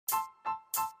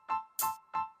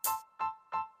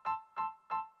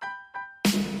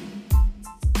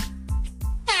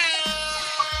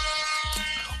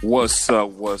What's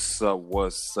up? What's up?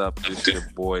 What's up? It's your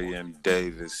boy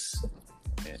MDAVIS.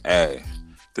 And hey,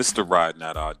 this is the Riding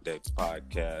Out Our Decks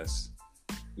podcast.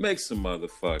 Make some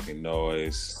motherfucking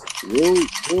noise. Woo,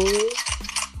 woo.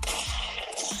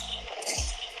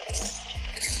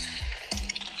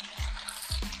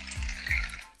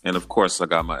 And of course, I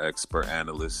got my expert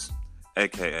analyst,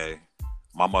 aka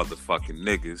my motherfucking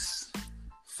niggas.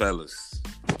 Fellas,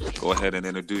 go ahead and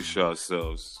introduce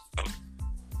yourselves.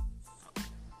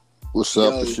 What's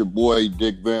up? It's your boy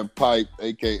Dick Van Pipe,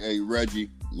 aka Reggie,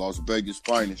 Las Vegas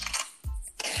finest.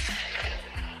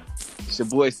 It's your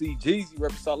boy CJEEZY,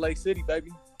 repping Salt Lake City,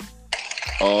 baby.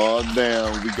 Oh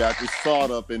damn, we got the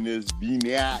salt up in this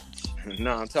vineyard.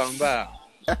 No, I'm talking about.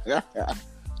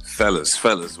 Fellas,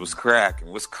 what's cracking?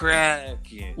 What's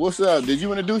cracking? What's up? Did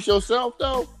you introduce yourself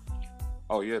though?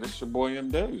 Oh yeah, this your boy M.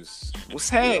 Davis.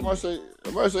 What's Yeah, happening?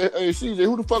 I might say, hey CJ,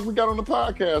 who the fuck we got on the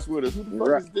podcast with us? Who the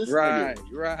fuck is this nigga?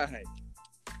 Right.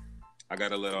 I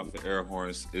gotta let off the air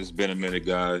horns. It's been a minute,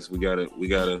 guys. We gotta.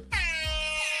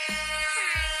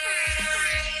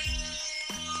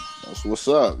 That's what's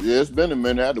up. Yeah, it's been a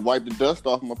minute. I had to wipe the dust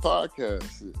off my podcast.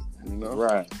 Shit, you know?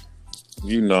 Right.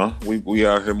 You know, we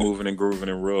out here moving and grooving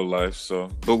in real life. So,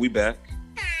 but we back.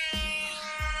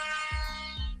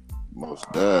 Most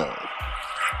dead.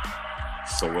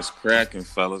 So what's cracking,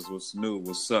 fellas? What's new?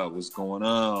 What's up? What's going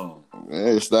on?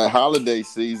 It's that holiday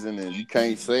season, and you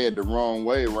can't say it the wrong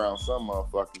way around some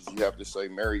motherfuckers. You have to say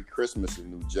Merry Christmas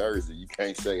in New Jersey. You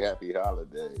can't say Happy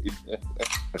Holidays. The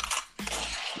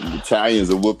Italians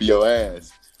will whoop your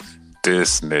ass.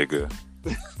 This nigga.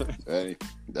 Hey,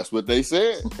 that's what they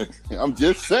said. I'm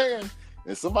just saying.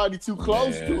 And somebody too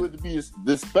close to it to be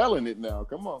dispelling it now.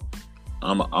 Come on.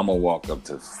 I'm gonna walk up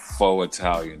to 4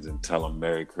 Italians and tell them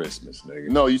Merry Christmas, nigga.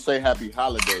 No, you say Happy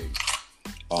Holidays.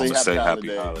 I'm gonna say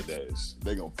Happy Holidays.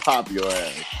 They gonna pop your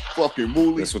ass. Fucking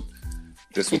mooly. This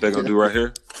what they gonna do right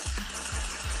here?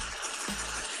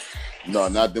 No,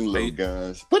 not them little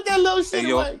guns. Put that little shit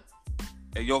away.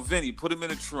 Hey, yo, Vinny, put him in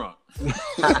the trunk.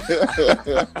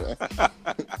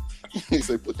 He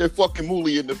say, put that fucking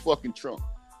mooly in the fucking trunk.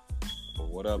 But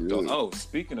what up, though? Oh,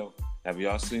 speaking of, have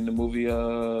y'all seen the movie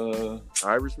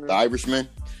Irishman? The Irishman?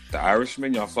 The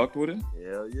Irishman, y'all fucked with it?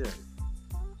 Hell yeah.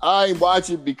 I ain't watch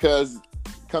it because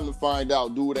come to find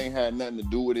out, dude ain't had nothing to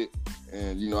do with it.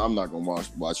 And, you know, I'm not going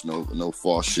to watch no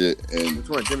false shit. And Which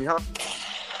one, Jimmy Hoffa?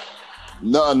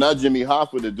 No, not Jimmy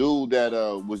Hoffa. The dude that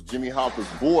was Jimmy Hoffa's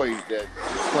boy that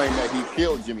claimed that he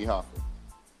killed Jimmy Hoffa.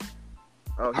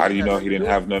 Oh, How do you know he didn't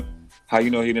have nothing? How you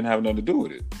know he didn't have nothing to do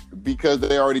with it? Because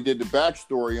they already did the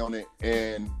backstory on it,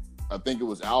 and I think it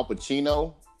was Al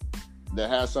Pacino that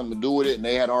had something to do with it, and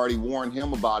they had already warned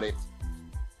him about it,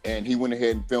 and he went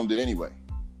ahead and filmed it anyway.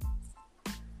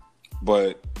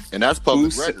 And that's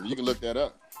public record. You can look that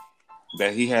up.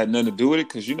 That he had nothing to do with it,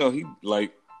 because you know he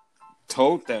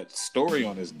told that story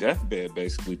on his deathbed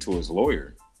basically to his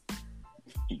lawyer.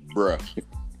 Bruh,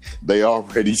 they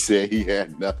already said he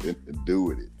had nothing to do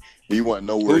with it. He wasn't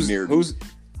nowhere near.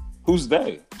 Who's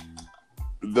they?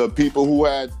 The people who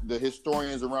had the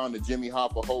historians around the Jimmy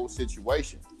Hoffa whole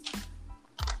situation.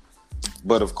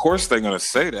 But of course they're gonna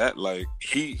say that. Like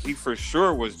he for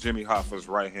sure was Jimmy Hoffa's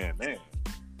right hand man.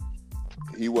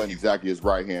 He wasn't exactly his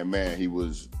right hand man. He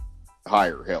was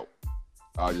hired help.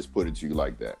 I'll just put it to you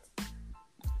like that.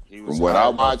 From what I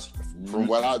watched,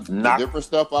 the different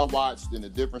stuff I watched and the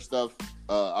different stuff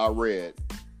I read,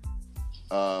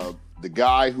 the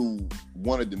guy who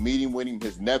wanted the meeting with him,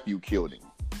 his nephew killed him.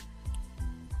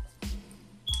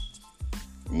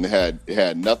 And it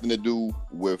had nothing to do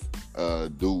with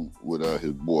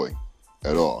his boy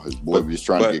at all. His boy was just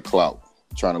trying to get clout,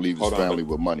 trying to leave his family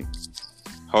with money.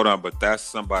 Hold on, but that's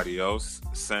somebody else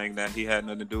saying that he had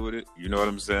nothing to do with it. You know what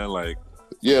I'm saying? Like,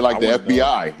 yeah, like the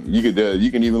FBI.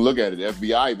 You can even look at it. The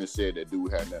FBI even said that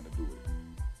dude had nothing to do with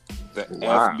it. The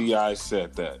FBI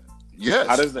said that. Yes.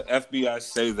 How does the FBI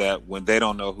say that when they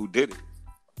don't know who did it?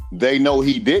 They know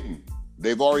he didn't.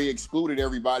 They've already excluded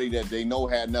everybody that they know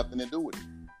had nothing to do with it.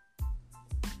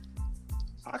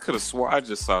 I could have swore I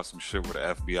just saw some shit where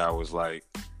the FBI was like,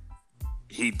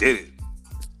 he did it.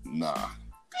 Nah.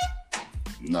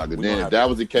 Then if that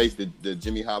was the case, the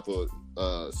Jimmy Hoffa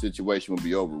situation would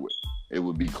be over with. It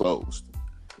would be closed.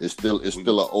 It's still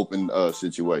an open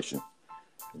situation.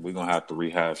 We're gonna have to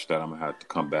rehash that. I'm gonna have to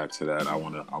come back to that. I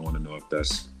wanna know if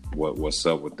that's what's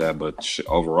up with that. But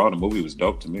overall, the movie was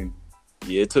dope to me.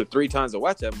 Yeah, it took 3 times to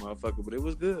watch that motherfucker, but it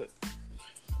was good.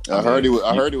 I heard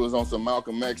it was on some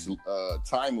Malcolm X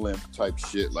time length type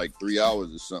shit, like 3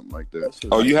 hours or something like that.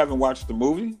 Oh, you haven't watched the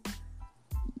movie?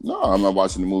 No, I'm not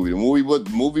watching the movie. The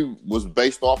movie was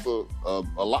based off of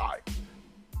a lie.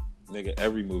 Nigga,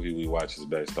 every movie we watch is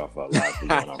based off of a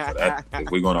lie. If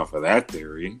we're going off of that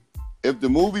theory. If the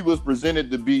movie was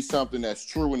presented to be something that's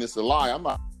true and it's a lie, I'm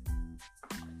not.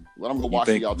 Well, I'm gonna watch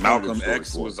the alternative. Malcolm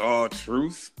X was all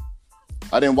truth?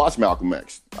 I didn't watch Malcolm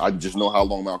X. I just know how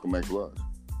long Malcolm X was.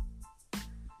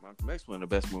 Malcolm X one of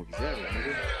the best movies ever,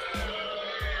 nigga.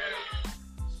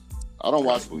 I don't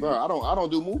watch. Bro, I don't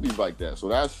do movies like that. So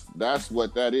that's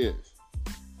what that is.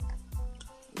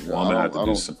 Well, I'm gonna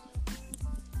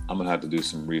have to do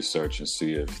some research and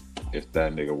see if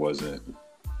that nigga wasn't,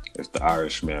 if the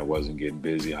Irishman wasn't getting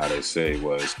busy how they say he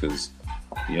was, because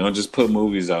you don't just put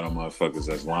movies out on motherfuckers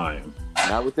that's lying.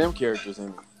 Not with them characters in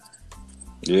it.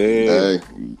 Yeah. Hey,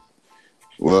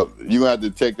 well, you have to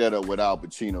take that up with Al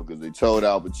Pacino, because they told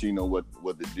Al Pacino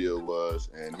what the deal was,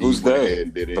 and he who's went that? ahead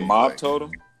and did it. The mob told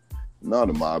him? No,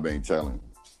 the mob ain't telling.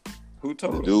 Who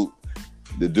told him?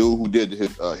 The dude who did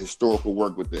his historical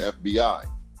work with the FBI.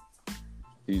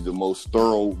 He's the most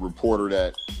thorough reporter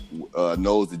that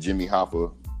knows the Jimmy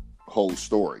Hoffa whole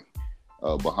story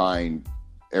behind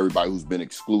everybody who's been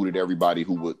excluded, everybody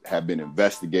who would have been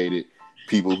investigated,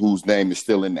 people whose name is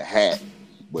still in the hat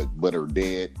but are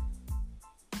dead.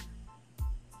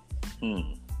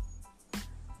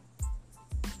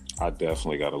 I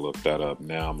definitely got to look that up.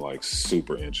 Now I'm like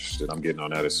super interested. I'm getting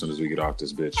on that as soon as we get off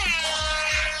this bitch.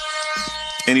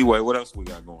 Anyway, what else we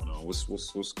got going on?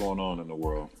 What's going on in the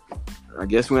world? I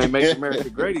guess we ain't making America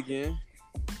great again.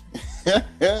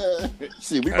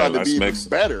 See, we about to be even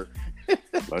better.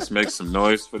 Let's make some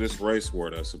noise for this race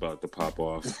war that's about to pop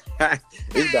off.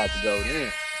 It's about to go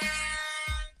in.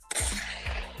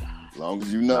 As long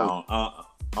as you know.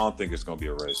 I don't think it's gonna be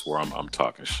a race war. I'm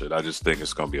talking shit. I just think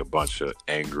it's gonna be a bunch of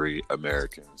angry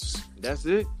Americans. That's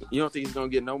it? You don't think it's gonna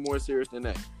get no more serious than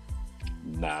that?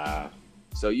 Nah.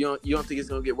 So you don't think it's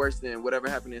gonna get worse than whatever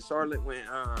happened in Charlotte when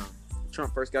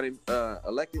Trump first got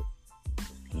elected?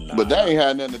 Nah. But that ain't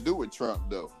had nothing to do with Trump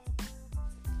though.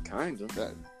 Kind of.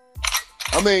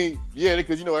 I mean, yeah,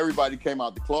 because everybody came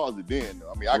out the closet then.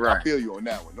 I mean, I feel you on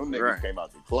that one. Them niggas came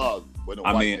out the closet, but them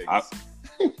white niggas.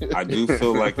 I do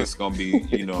feel like it's gonna be,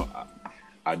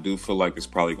 I do feel like it's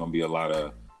probably gonna be a lot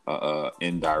of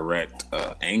indirect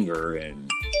anger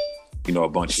and a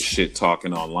bunch of shit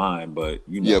talking online, but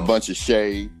a bunch of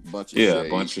shade, a bunch of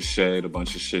shade, a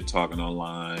bunch of shit talking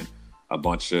online, a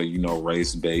bunch of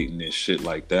race baiting and shit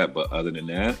like that. But other than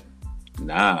that,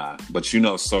 nah. But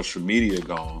social media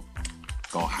gonna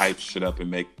hype shit up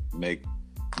and make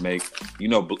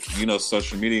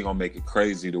social media gonna make it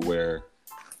crazy to where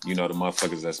the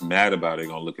motherfuckers that's mad about it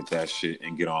gonna look at that shit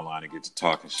and get online and get to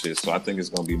talking shit. So I think it's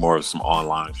gonna be more of some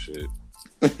online shit.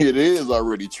 It is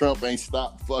already. Trump ain't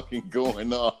stopped fucking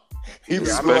going off. He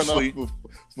was going off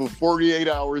for 48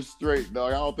 hours straight,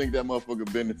 dog. I don't think that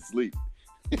motherfucker been asleep.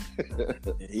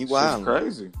 He wild.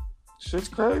 Shit's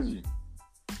crazy.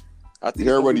 I think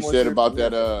you heard what he said about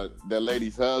that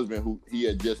lady's husband who he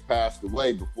had just passed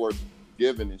away before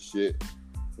Thanksgiving and shit.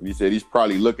 And he said he's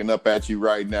probably looking up at you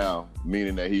right now,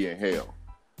 meaning that he in hell.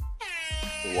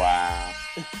 Wow.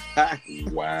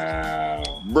 Wow.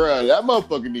 Bruh, that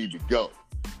motherfucker need to go.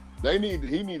 He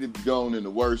needed to go in the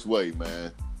worst way,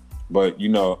 man. But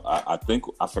I think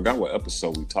I forgot what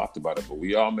episode we talked about it, but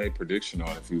we all made prediction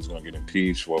on if he was going to get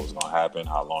impeached, what was going to happen,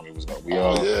 how long it was going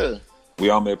to. We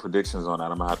all made predictions on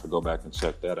that. I'm gonna have to go back and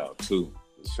check that out too.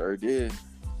 Sure did.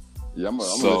 Yeah, I'm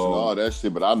gonna listen to all that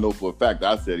shit, but I know for a fact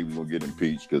I said he was gonna get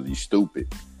impeached because he's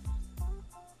stupid.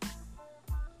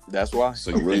 That's why. So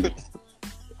you really?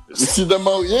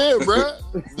 Yeah, bro.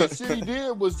 The shit he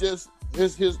did was just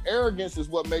his arrogance is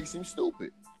what makes him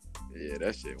stupid. Yeah,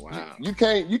 that shit. Wow. You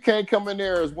can't come in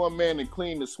there as one man and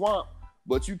clean the swamp,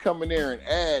 but you come in there and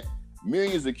add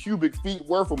millions of cubic feet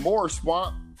worth of more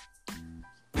swamp.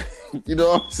 You know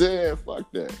what I'm saying?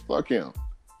 Fuck that. Fuck him.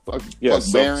 Fuck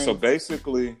Barron. So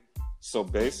basically,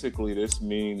 this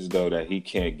means though that he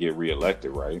can't get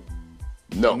reelected, right?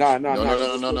 No. No.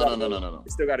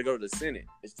 It still got to go to the Senate.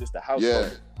 It's just the House.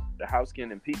 Yeah. The House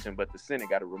can impeach him, but the Senate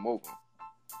got to remove him.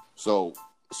 So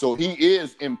he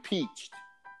is impeached,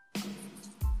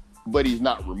 but he's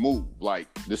not removed.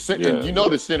 Like the Senate,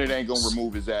 the Senate ain't gonna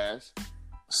remove his ass.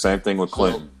 Same thing with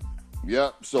Clinton.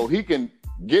 So he can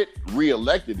get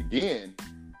reelected again,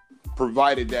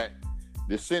 provided that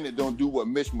the Senate don't do what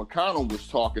Mitch McConnell was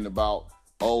talking about.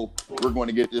 Oh, we're going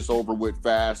to get this over with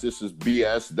fast. This is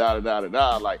BS. Da da da da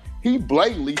da. Like he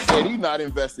blatantly said he's not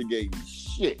investigating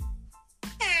shit.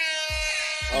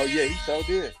 Oh yeah, he so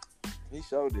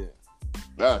did.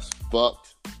 That's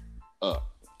fucked up.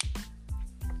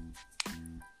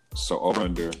 So over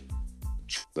under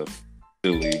the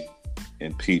Philly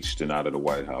impeached and out of the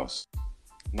White House.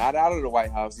 Not out of the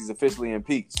White House. He's officially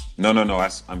impeached. No.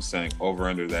 I'm saying over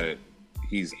under that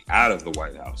he's out of the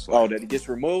White House. Like, that he gets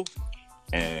removed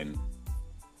and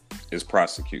is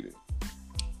prosecuted.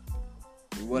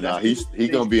 Nah, he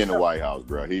gonna be in the White House,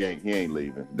 bro. He ain't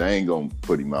leaving. They ain't gonna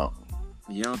put him out.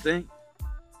 You don't think?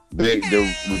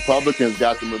 The Republicans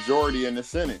got the majority in the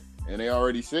Senate, and they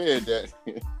already said that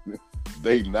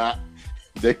they not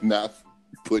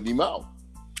putting him out.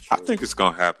 I think it's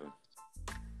gonna happen.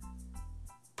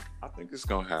 I think it's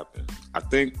gonna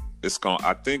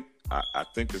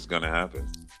happen.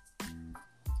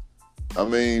 I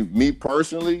mean, me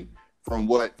personally,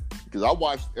 because I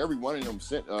watched every one of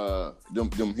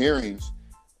them hearings,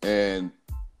 and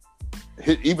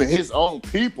even his own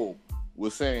people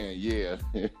was saying, yeah,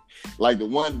 like the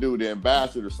one dude, the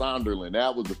Ambassador Sonderland,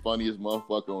 that was the funniest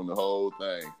motherfucker on the whole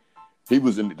thing.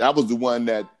 That was the one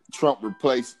that Trump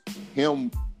replaced him.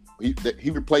 He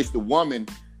replaced the woman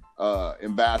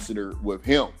ambassador with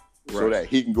him, right, so that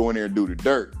he can go in there and do the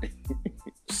dirt.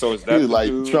 So is that he was like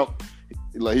dude? Trump?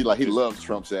 He loves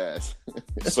Trump's ass.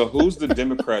 So who's the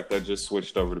Democrat that just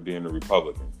switched over to being a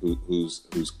Republican? Who's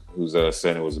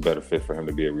saying it was a better fit for him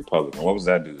to be a Republican? What was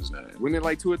that dude's name? Wasn't it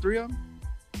like 2 or 3 of them?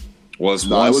 It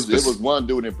was one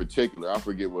dude in particular. I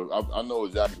forget what. I know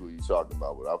exactly who you're talking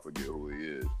about, but I forget who he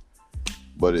is.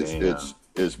 But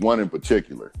it's one in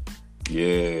particular.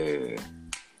 Yeah,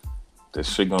 this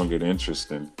shit gonna get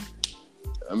interesting.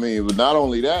 I mean, but not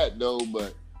only that though,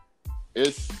 but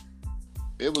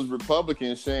it was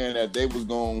Republicans saying that they was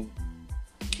gonna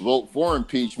vote for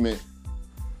impeachment,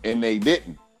 and they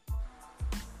didn't,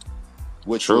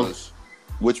 which was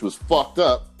fucked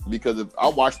up, because if I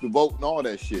watched the vote and all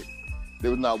that shit,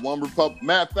 there was not one Republican.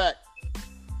 Matter of fact,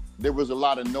 there was a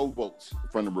lot of no votes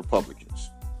from the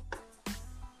Republicans.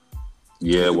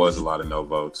 Yeah, it was a lot of no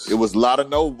votes. It was a lot of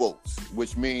no votes,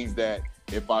 which means that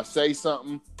if I say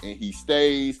something and he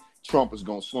stays, Trump is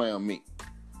gonna slam me.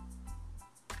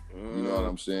 You know what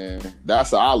I'm saying?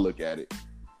 That's how I look at it.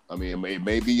 I mean, it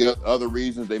may be other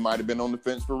reasons. They might have been on the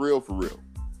fence for real.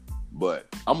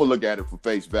 But I'm going to look at it for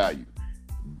face value.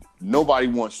 Nobody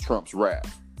wants Trump's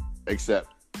wrath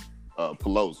except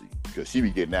Pelosi, because she be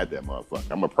getting at that motherfucker.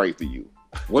 I'm going to pray for you.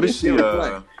 What is she?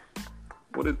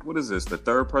 What is this? The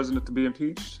third president to be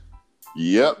impeached?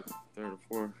 Yep. Third or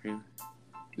fourth, yeah.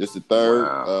 This the third.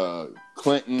 Wow.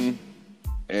 Clinton,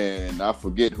 and I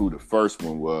forget who the first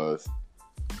one was.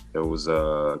 It was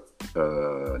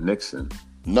Nixon.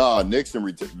 No, Nixon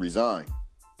resigned.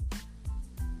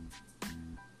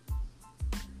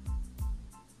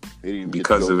 He didn't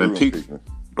because of impeachment.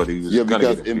 But he was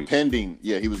because impending.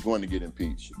 Yeah, he was going to get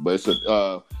impeached. But it's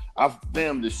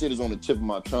this shit is on the tip of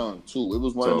my tongue too. It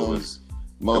was one of those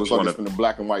motherfuckers from the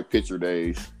black and white picture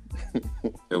days.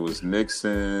 It was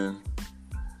Nixon,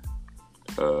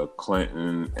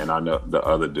 Clinton, and I know the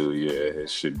other dude. Yeah,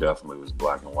 his shit definitely was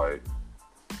black and white.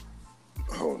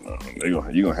 Hold on,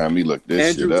 you gonna have me look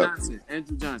this shit up.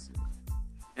 Andrew Johnson.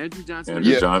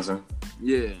 Johnson.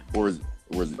 Yeah. Or is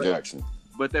it Jackson?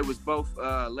 But they was both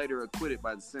later acquitted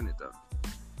by the Senate, though.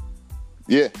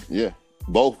 Yeah.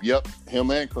 Both, yep.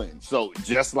 Him and Clinton. So,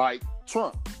 just like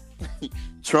Trump.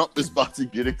 Trump is about to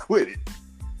get acquitted.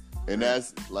 And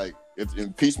that's like, if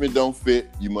impeachment don't fit,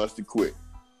 you must acquit.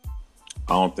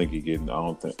 I don't think it's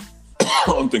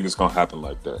going to happen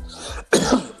like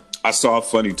that. I saw a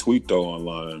funny tweet, though,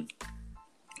 online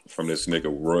from this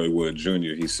nigga, Roy Wood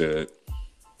Jr. He said,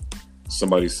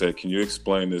 somebody said, can you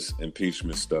explain this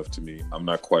impeachment stuff to me? I'm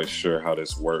not quite sure how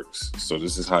this works. So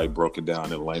this is how he broke it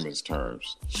down in layman's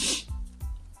terms.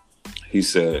 He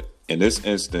said, in this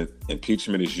instant,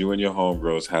 impeachment is you and your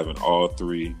homegirls having all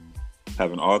three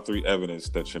evidence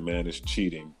that your man is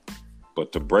cheating.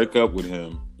 But to break up with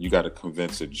him, you got to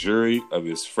convince a jury of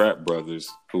his frat brothers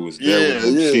who was there with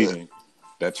him cheating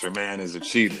that your man is a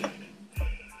cheater.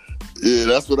 Yeah,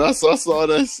 that's what I saw. I saw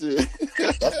that shit.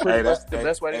 That's the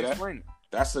best way to explain it.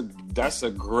 That's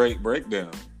a great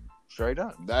breakdown. Straight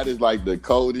up. That is like the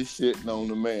coldest shit known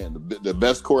to man. The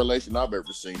best correlation I've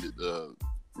ever seen it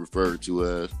referred to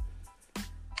as.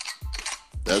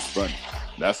 That's funny.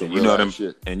 That's a real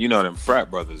shit. And you know them frat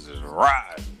brothers is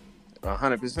riding.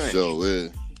 100%. So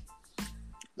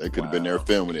they could have been there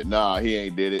filming it. Nah, he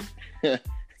ain't did it.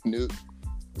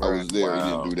 I was there. He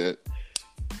didn't do that.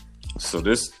 So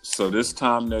this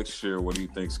time next year, what do you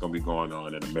think is going to be going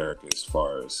on in America as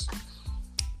far as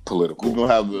political? We're going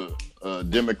to have a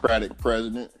Democratic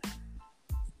president.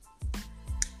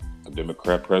 A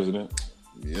Democrat president?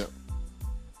 Yep.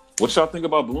 What y'all think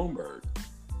about Bloomberg?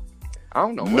 I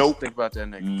don't know what to think about that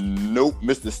nigga. Nope.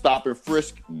 Mr. Stop and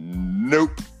Frisk?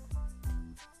 Nope.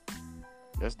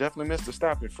 That's definitely Mr.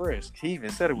 Stop and Frisk. He even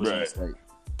said it was a mistake.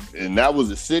 And that was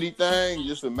a city thing.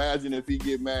 Just imagine if he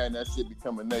get mad and that shit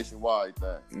become a nationwide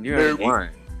thing. You ain't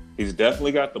lying. He's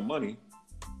definitely got the money.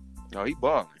 No, he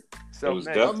balling.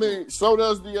 I mean, so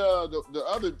does the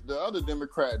other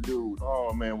Democrat dude.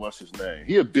 Oh man, what's his name?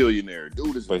 He a billionaire.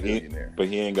 Dude is a billionaire. But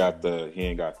he ain't got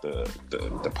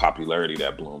the popularity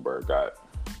that Bloomberg got.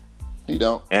 He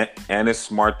don't. And it's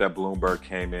smart that Bloomberg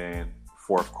came in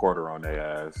fourth quarter on their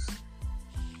ass.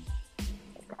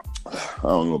 I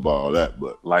don't know about all that,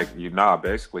 but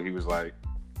basically he was like,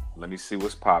 let me see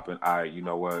what's popping. You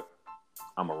know what?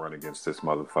 I'm gonna run against this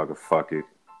motherfucker. Fuck it.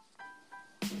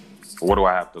 What do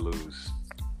I have to lose?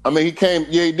 I mean, he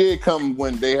did come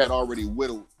when they had already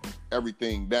whittled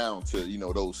everything down to,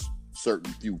 those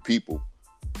certain few people.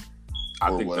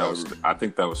 I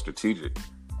think that was strategic.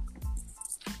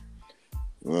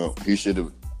 Well, he should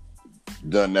have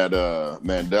done that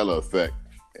Mandela effect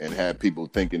and had people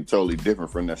thinking totally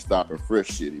different from that stop and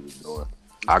frisk shit he was doing.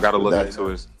 I gotta look into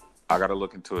his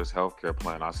healthcare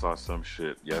plan. I saw some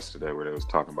shit yesterday where they was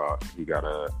talking about he got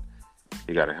a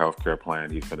healthcare plan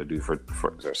he finna do for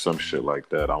some shit like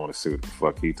that. I want to see what the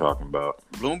fuck he talking about.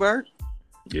 Bloomberg?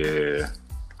 Yeah.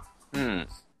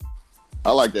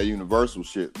 I like that universal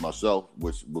shit myself,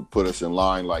 which would put us in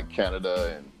line like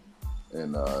Canada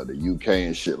and the UK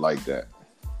and shit like that.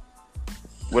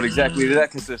 What exactly did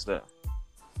that consist of?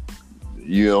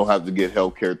 You don't have to get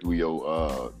healthcare through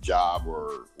your job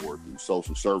or through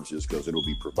social services because it'll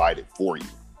be provided for you.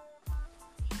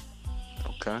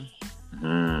 Okay.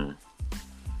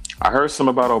 I heard some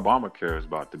about Obamacare is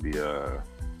about to be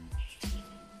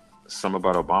some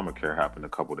about Obamacare happened a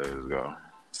couple days ago.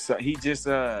 So he just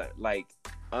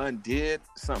undid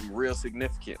something real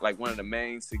significant, like one of the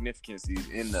main significances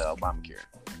in the Obamacare.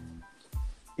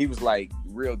 He was like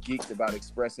real geeked about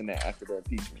expressing that after the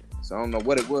impeachment. So I don't know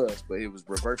what it was, but it was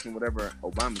reversing whatever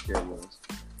Obamacare was.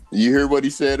 You hear what he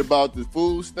said about the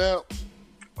food stamps?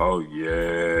 Oh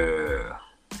yeah.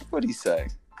 What'd he say?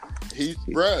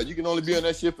 Bruh, you can only be on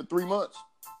that shit for 3 months.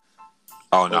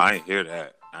 Oh no, I ain't hear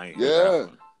that. I ain't hear that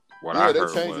one. What I heard they're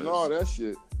changing all that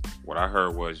shit. What I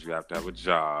heard was you have to have a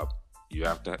job. You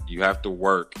have to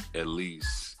work at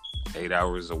least 8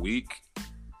 hours a week,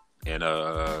 and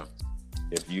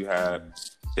if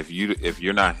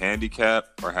you're not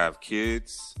handicapped or have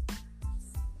kids,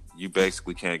 you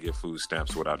basically can't get food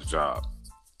stamps without a job.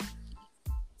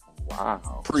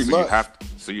 Wow. Pretty much.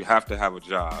 You have to have a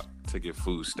job to get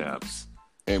food stamps.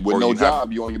 And with no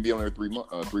job, you only be on there 3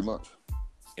 months.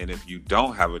 And if you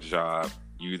don't have a job,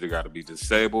 you either got to be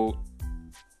disabled,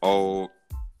 old,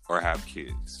 or have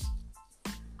kids.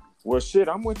 Well, shit,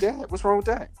 I'm with that. What's wrong with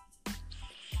that?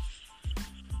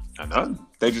 I know.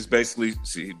 They just basically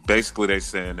they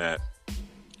saying that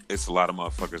it's a lot of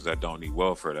motherfuckers that don't need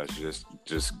welfare. That's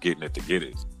just getting it to get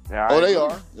it. Yeah, they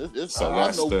are.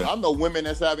 I know women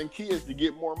that's having kids to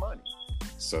get more money.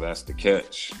 So that's the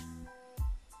catch.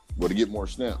 Well, to get more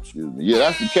stamps, excuse me. Yeah,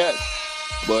 that's the catch.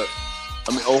 But,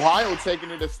 I mean, Ohio taking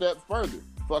it a step further,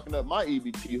 fucking up my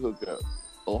EBT hookup.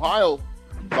 Ohio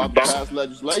about to pass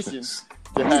legislation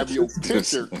to have your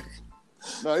picture.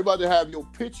 No, they about to have your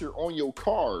picture on your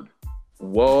card.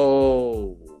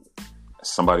 Whoa.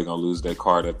 Somebody gonna lose their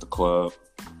card at the club.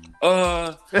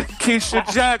 Keisha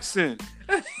Jackson.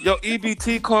 Your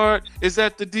EBT card is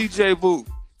at the DJ booth.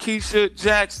 Keisha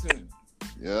Jackson.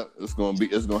 Yeah, it's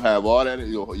gonna have all that,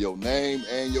 your name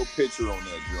and your picture on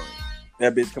that joint.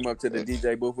 That bitch come up to the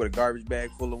DJ booth with a garbage bag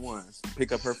full of ones.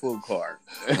 Pick up her food card.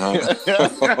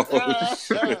 Oh,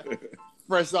 shit.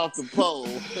 Fresh off the pole.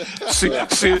 She a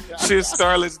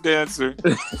Starlet's dancer.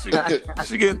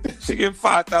 She getting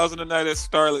 5,000 a night at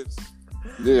Starlet's.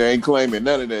 Yeah, ain't claiming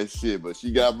none of that shit, but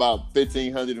she got about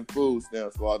 1,500 in food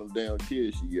stamps for all them damn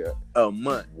kids she got. A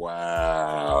month.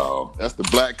 Wow. That's the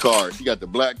black card. She got the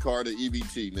black card of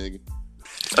EBT, nigga.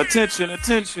 Attention.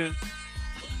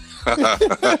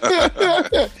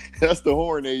 That's the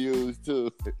horn they use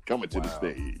too. Coming to the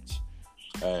stage.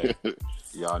 Hey,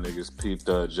 y'all niggas peeped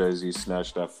Jay-Z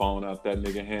snatched that phone out that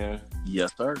nigga hand?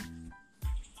 Yes, sir.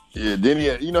 Yeah, then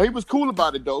he was cool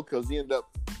about it though, because he ended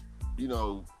up,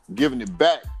 giving it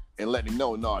back and letting him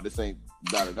know, no, this ain't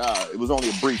da-da-da. It was only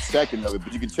a brief second of it,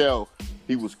 but you could tell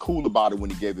he was cool about it when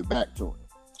he gave it back to him.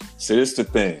 See, this the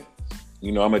thing.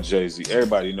 I'm a Jay-Z.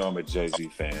 Everybody know I'm a Jay-Z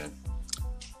fan.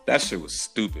 That shit was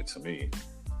stupid to me.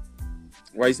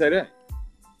 Why you say that?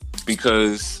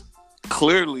 Because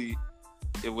clearly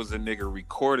it was a nigga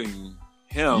recording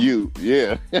him. You,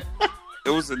 yeah. It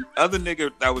was another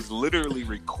nigga that was literally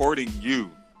recording you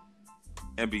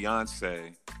and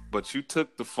Beyonce. But you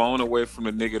took the phone away from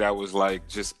the nigga that was like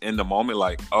just in the moment,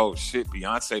 like, oh shit,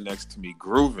 Beyonce next to me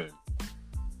grooving.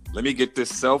 Let me get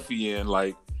this selfie in.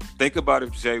 Like, Think about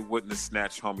if Jay wouldn't have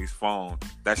snatched homie's phone,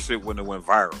 that shit wouldn't have went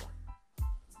viral.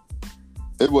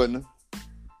 It wouldn't have.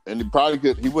 And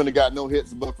he wouldn't have got no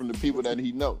hits but from the people that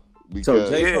he know. So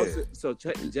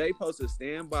Jay posted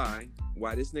stand by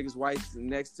while this nigga's wife's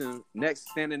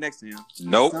standing next to him.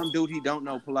 Nope. Some dude he don't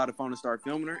know pull out a phone and start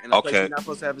filming her, and place he's not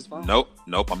supposed to have his phone.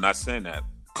 Nope. I'm not saying that.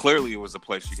 Clearly, it was a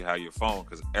place you could have your phone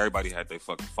because everybody had their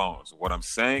fucking phones. What I'm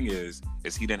saying is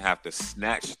he didn't have to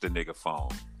snatch the nigga phone.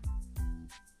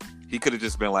 He could have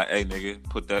just been like, "Hey, nigga,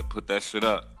 put that shit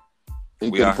up." He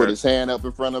could have put his hand up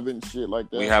in front of it and shit like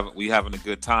that. We having a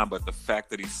good time, but the fact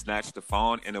that he snatched the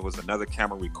phone and it was another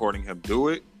camera recording him do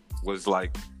it was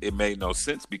like, it made no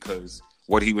sense because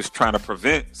what he was trying to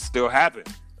prevent still happened.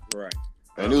 Right.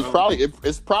 And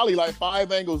it's probably like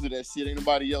 5 angles of that shit. Ain't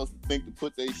nobody else think to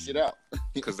put their shit out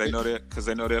because they know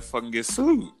they'll fucking get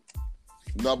sued.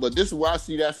 No, but this is where I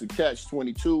see that's a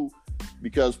catch-22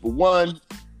 because for one,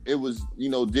 it was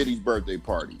Diddy's birthday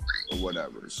party or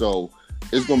whatever. So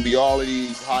it's gonna be all of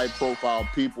these high-profile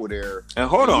people there. And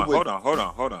hold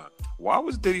on. Why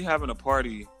was Diddy having a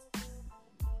party?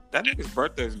 That nigga's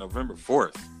birthday is November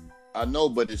 4th. I know,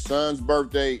 but his son's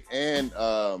birthday and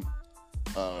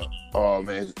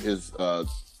his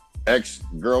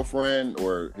ex-girlfriend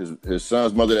or his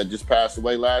son's mother that just passed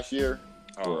away last year.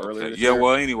 Oh, okay. Yeah.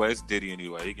 Well, anyway, it's Diddy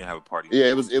anyway. He can have a party. Yeah,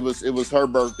 it was her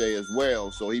birthday as well.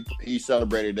 So he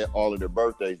celebrated all of their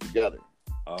birthdays together.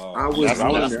 That's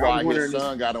why his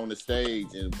son got on the stage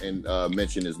and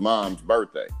mentioned his mom's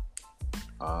birthday.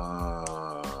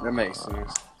 That makes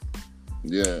sense.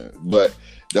 Yeah, but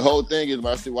the whole thing is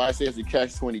why I say it's a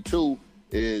catch-22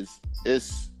 is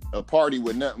it's a party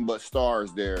with nothing but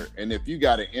stars there, and if you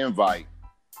got an invite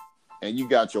and you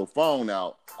got your phone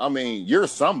out, I mean, you're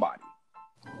somebody.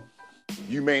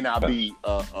 You may not be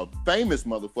a famous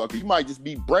motherfucker. You might just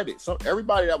be breaded. So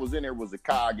everybody that was in there was a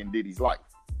cog in Diddy's life.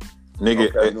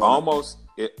 Nigga,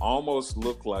 it almost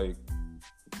looked like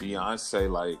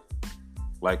Beyonce,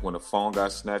 like when the phone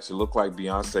got snatched, it looked like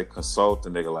Beyonce consoled the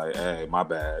nigga like, hey, my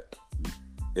bad.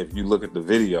 If you look at the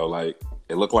video, like,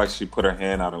 it looked like she put her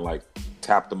hand out and like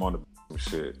tapped him on the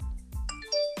shit.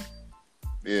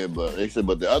 Yeah, but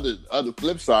the other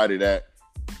flip side of that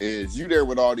is you there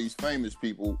with all these famous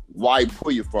people, why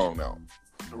pull your phone out?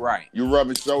 Right. You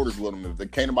rubbing shoulders with them.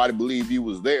 If can't nobody believe you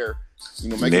was there,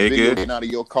 make a video getting out of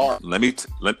your car. Let me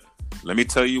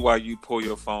tell you why you pull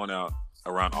your phone out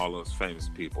around all those famous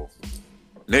people.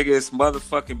 Nigga, it's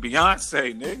motherfucking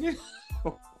Beyonce, nigga.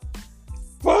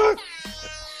 Fuck.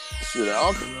 Shit, I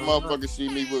don't think motherfuckers see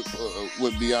me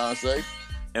with Beyonce.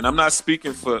 And I'm not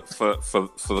speaking for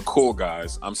the cool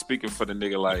guys. I'm speaking for the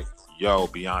nigga like, yo,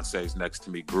 Beyonce's next to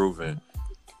me grooving.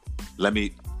 Let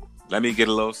me get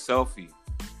a little selfie.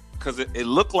 Cause it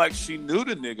looked like she knew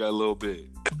the nigga a little bit.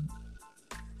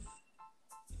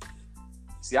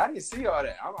 See, I didn't see all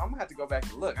that. I'm gonna have to go back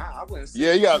and look. I wouldn't see.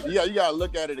 Yeah, you gotta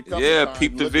look at it a couple times. Yeah,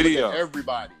 peep the video. Look at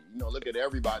everybody. Look at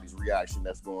everybody's reaction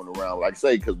that's going around. Like I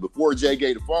say, because before Jay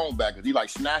gave the phone back, cause he like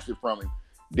snatched it from him.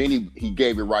 Then he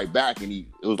gave it right back, and it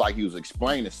was like he was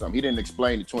explaining something. He didn't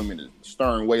explain it to him in a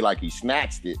stern way, like he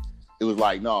snatched it. It was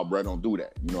like, no, bro, don't do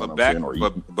that. You know what I'm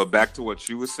saying? But back to what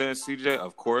you were saying, CJ.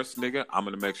 Of course, nigga, I'm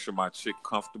gonna make sure my chick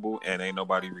comfortable and ain't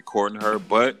nobody recording her.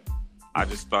 But I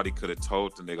just thought he could have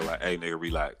told the nigga like, hey, nigga,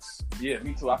 relax. Yeah,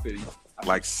 me too. I feel you.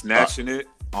 Like snatching it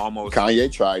almost.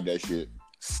 Kanye tried that shit.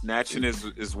 Snatching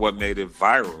is what made it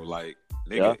viral. Like,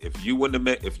 nigga, if you wouldn't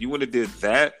have did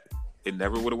that, it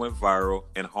never would have went viral,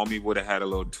 and homie would have had a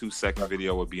little 2-second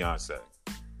video with Beyonce.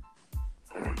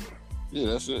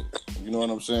 Yeah, that's it. You know what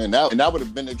I'm saying? That would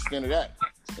have been the extent of that.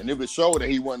 And it would show that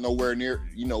he wasn't nowhere near,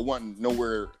 wasn't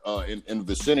nowhere in the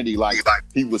vicinity. Like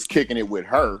he was kicking it with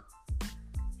her.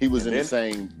 He was in the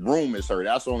same room as her.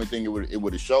 That's the only thing it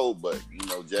would have showed. But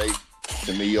Jay,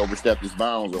 to me, he overstepped his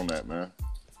bounds on that, man.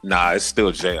 Nah, it's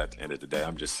still Jay at the end of the day.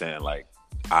 I'm just saying, like,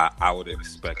 I would have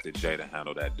expected Jay to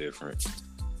handle that different.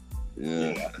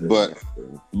 Yeah,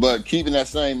 but keeping that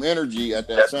same energy at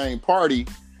that same party,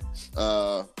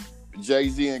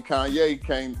 Jay-Z and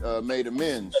Kanye made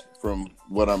amends from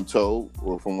what I'm told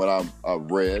or from what I've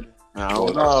read. I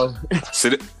don't know.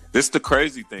 See, this the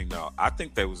crazy thing though. I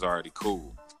think they was already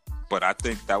cool, but I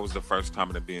think that was the first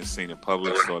time of being seen in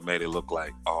public, so it made it look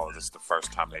like, oh, this is the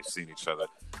first time they've seen each other.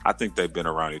 I think they've been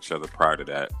around each other prior to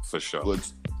that for sure. Well,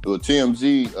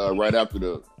 TMZ right after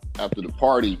the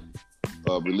party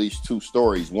released 2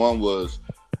 stories. One was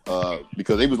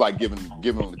because they was like giving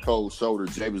him the cold shoulder.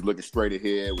 Jay was looking straight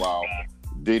ahead while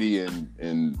Diddy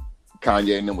and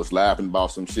Kanye and them was laughing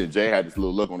about some shit. Jay had this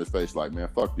little look on his face like, man,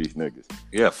 fuck these niggas.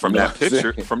 Yeah, from that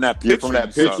picture,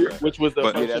 which was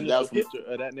the picture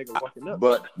of that nigga walking up.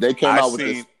 But they came out with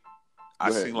this.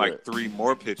 I seen like 3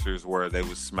 more pictures where they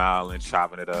was smiling,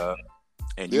 chopping it up,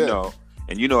 and you know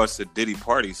it's a Diddy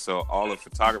party, so all the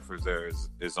photographers there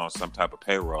is on some type of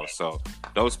payroll. So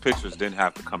those pictures didn't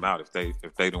have to come out if they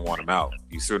didn't want them out.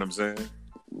 You see what I'm saying?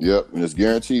 Yep, and it's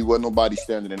guaranteed wasn't nobody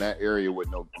standing in that area with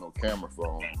no camera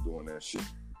phone doing that shit.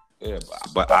 Yeah,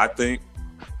 but I think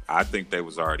they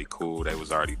was already cool. They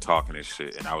was already talking and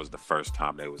shit, and that was the first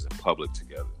time they was in public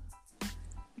together.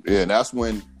 Yeah, and that's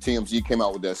when TMZ came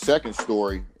out with that second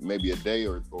story, maybe a day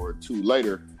or 2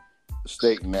 later,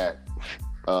 stating that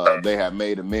they had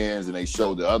made amends, and they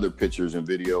showed the other pictures and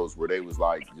videos where they was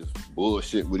like just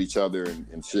bullshit with each other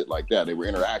and shit like that. They were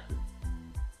interacting.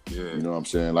 Yeah, you know what I'm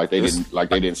saying? Like they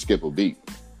didn't skip a beat.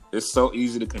 It's so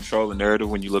easy to control a narrative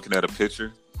when you're looking at a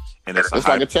picture, and it's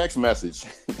like a text message.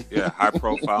 Yeah, high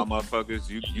profile motherfuckers.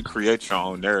 You create your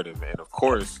own narrative, and of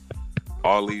course,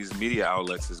 all these media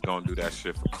outlets is gonna do that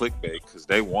shit for clickbait because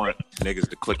they want niggas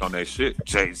to click on their shit.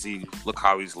 Jay-Z, look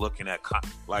how he's looking at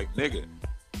like nigga.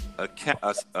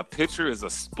 A picture is a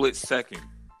split second.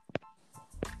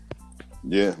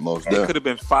 Yeah, most definitely. It could have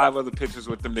been 5 other pictures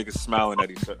with them niggas smiling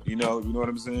at each other. You know what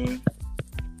I'm saying?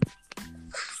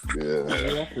 Yeah.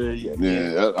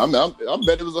 I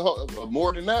bet it was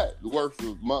more than that. The worth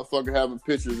of motherfucker having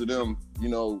pictures of them,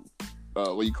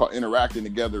 what you call interacting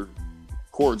together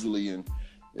cordially, and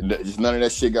just none of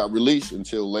that shit got released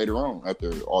until later on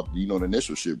after all the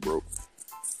initial shit broke.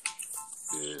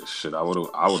 Yeah, shit. I would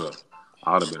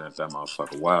have been at that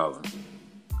motherfucker wilding.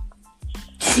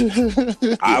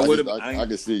 I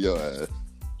can see your ass.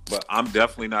 But I'm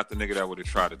definitely not the nigga that would have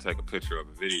tried to take a picture of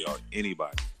a video of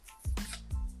anybody.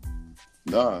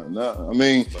 Nah. I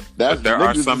mean, but there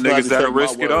are some niggas that'll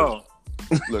risk it all.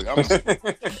 Look, a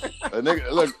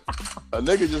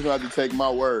nigga just gonna have to take my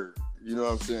word. You know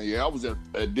what I'm saying? Yeah, I was at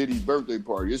Diddy's birthday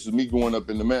party. This is me going up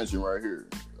in the mansion right here.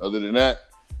 Other than that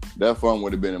fun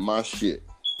would have been in my shit.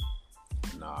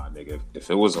 Nah, nigga. If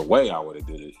it was a way, I would have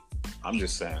did it. I'm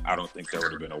just saying, I don't think there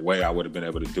would have been a way I would have been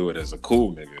able to do it as a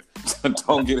cool nigga.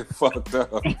 Don't get it fucked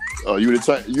up. Oh, you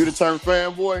the term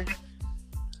fanboy?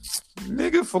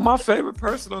 Nigga, for my favorite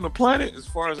person on the planet, as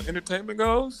far as entertainment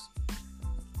goes.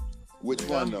 Which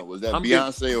one though? Was that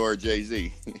Beyonce or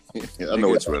Jay-Z? I know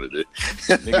which one it is.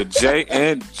 Nigga,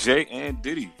 Jay and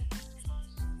Diddy.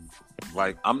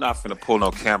 Like, I'm not finna pull no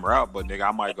camera out, but nigga,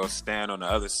 I might go stand on the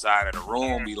other side of the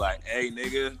room, be like, hey,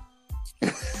 nigga.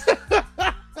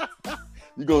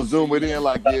 You gonna zoom it in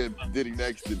like, yeah, Diddy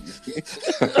next to me.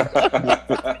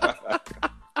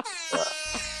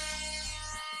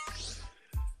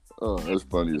 Oh, that's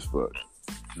funny as fuck.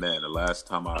 Man, the last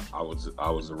time I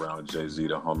was around Jay-Z,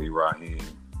 the homie Raheem,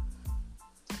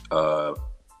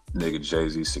 nigga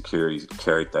Jay-Z security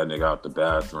carried that nigga out the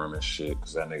bathroom and shit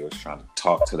because that nigga was trying to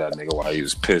talk to that nigga while he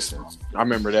was pissing. I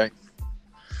remember that.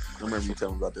 I remember you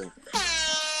telling me about that.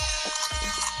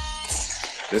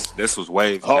 This was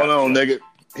wave. Hold on, nigga.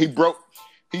 He broke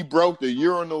the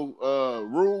urinal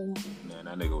rule. Man,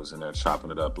 that nigga was in there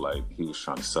chopping it up like he was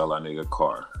trying to sell that nigga a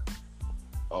car.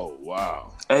 Oh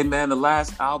wow. Hey man, the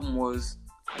last album was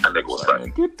that nigga was like,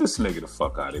 man, get this nigga the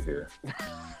fuck out of here.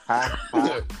 Like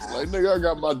nigga, I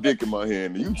got my dick in my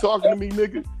hand. Are you talking to me,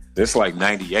 nigga? This like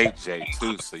 98 J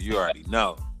too, so you already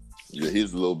know. Yeah,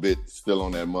 he's a little bit still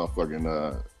on that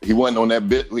motherfucking he wasn't on that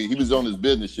bit. He was on his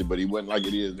business shit, but he wasn't like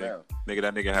it is now. Nigga,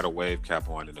 that nigga had a wave cap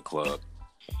on in the club.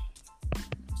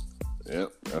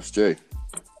 Yep, that's Jay.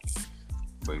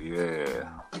 But yeah.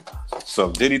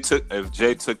 So if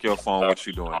Jay took your phone, what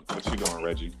you doing? What you doing,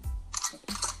 Reggie?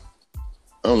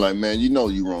 I'm like, man, you know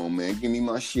you wrong, man. Give me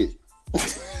my shit.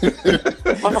 I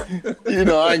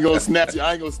ain't gonna snatch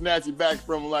it back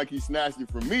from him like he snatched it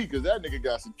from me, because that nigga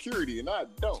got security and I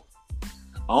don't.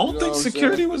 I don't think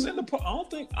security was in the.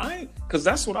 Because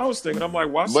that's what I was thinking. I'm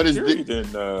like, why security then?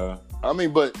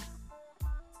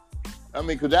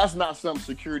 Because that's not something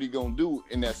security gonna do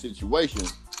in that situation,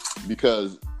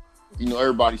 because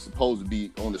everybody's supposed to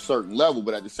be on a certain level,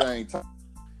 but at the same time,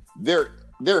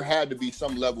 there had to be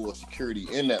some level of security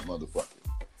in that motherfucker.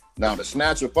 Now to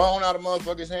snatch a phone out of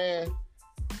motherfucker's hand,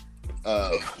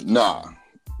 nah.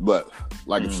 But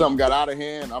like if something got out of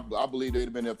hand, I believe they'd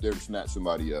have been up there to snatch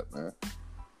somebody up, man.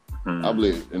 I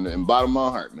believe in the bottom of my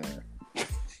heart, man.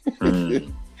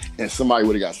 And somebody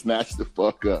would have got snatched the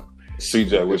fuck up.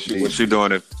 CJ, what you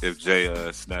doing if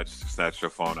Jay snatched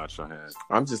your phone out your hand?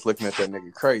 I'm just looking at that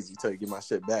nigga crazy till you get my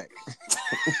shit back.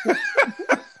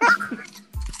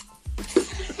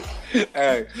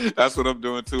 Hey, that's what I'm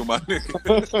doing too, my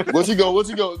nigga. What you gonna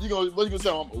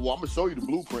say? Well, I'm gonna show you the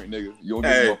blueprint, nigga. You don't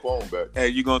get my phone back. Hey,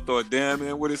 you gonna throw a damn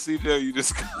in with it, CJ? You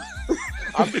just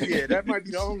Yeah, that might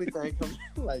be the only thing coming.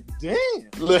 Like, damn.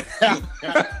 This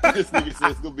nigga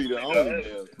says it's gonna be the only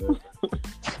damn.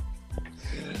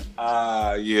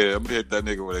 Yeah, I'm gonna hit that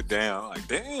nigga with a damn. Like,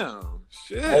 damn,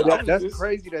 shit. Hey, that's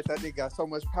crazy that nigga got so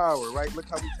much power, right? Look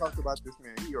how we talked about this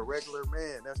man. He a regular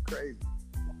man. That's crazy.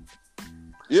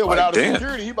 Yeah, without a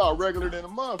security, he about regular than a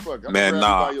motherfucker. Man,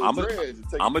 nah, I'm gonna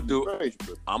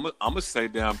say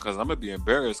damn because I'm gonna be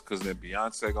embarrassed because then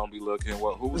Beyonce gonna be looking.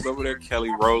 Who was over there? Kelly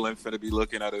Rowland finna be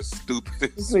looking at her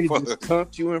stupid. This nigga just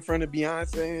tunked you in front of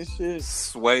Beyonce and shit.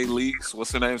 Sway Leaks,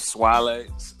 what's her name? Swale,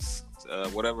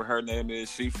 whatever her name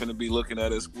is. She finna be looking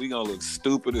at us. We gonna look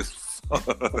stupid as fuck.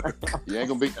 You ain't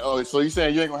gonna be. Oh, so you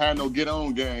saying you ain't gonna have no get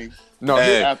on game? No.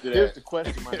 Hey, here's the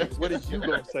question, my nigga. What is you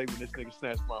gonna say when this nigga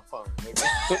snatched my phone, nigga?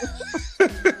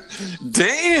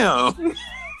 Damn.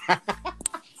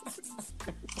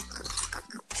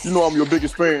 You know I'm your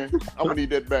biggest fan. I'm gonna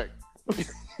need that back.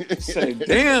 Say,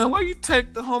 damn, why you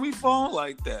take the homie phone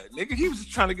like that, nigga? He was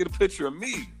just trying to get a picture of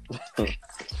me.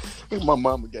 My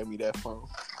mama gave me that phone.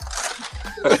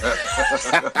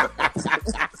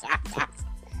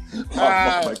 So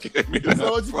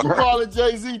what you call it,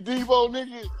 Jay-Z Devo,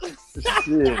 nigga?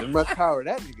 Shit, how much power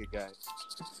that nigga got.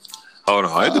 Hold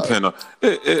on, it depends on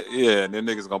yeah, and then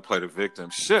niggas gonna play the victim.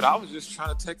 Shit, I was just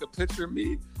trying to take a picture of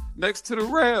me next to the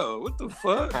rail. What the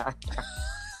fuck?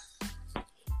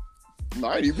 No,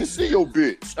 I didn't even see your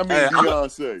bitch. I mean,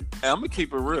 Beyonce. I'm gonna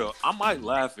keep it real. I might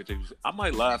laugh at you.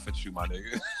 My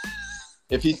nigga.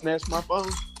 If he snatched my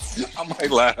phone, I might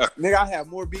laugh. Nigga, I have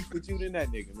more beef with you than that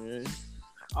nigga, man.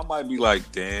 I might be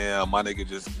like, damn, my nigga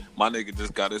just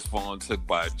got his phone took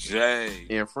by Jay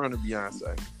in front of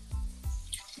Beyonce.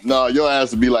 No, your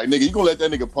ass would be like, nigga, you gonna let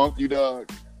that nigga pump you, dog?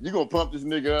 You gonna pump this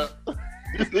nigga up?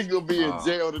 This nigga gonna be in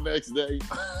jail the next day.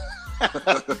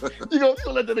 you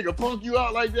gonna let that nigga punk you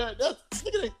out like that?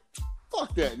 Nigga,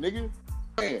 fuck that, nigga.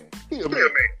 Man, he a man.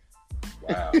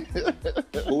 Wow.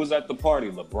 Who was at the party?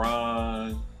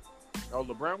 LeBron. Oh,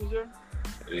 LeBron was there?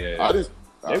 Yeah.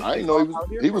 I didn't know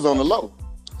he was on the low.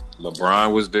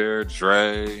 LeBron was there.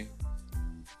 Dre.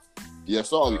 Yeah, I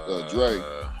saw Dre.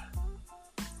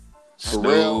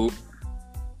 Pharrell,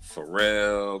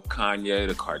 Kanye,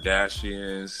 the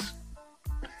Kardashians.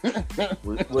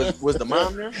 was the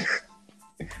mom there?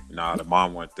 Nah, the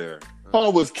mom went there. Oh,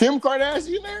 was Kim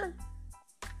Kardashian there?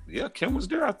 Yeah, Kim was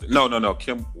there. No.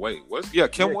 Kim. Wait,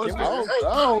 Kim was there. I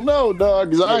don't know,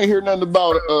 dog, because I ain't hear nothing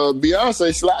about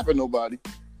Beyonce slapping nobody.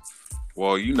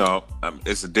 Well, you know,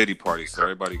 it's a Diddy party, so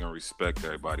everybody gonna respect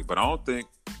everybody. But I don't think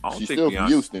She's still Beyonce, from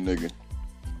Houston, nigga.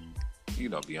 You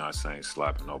know, Beyonce ain't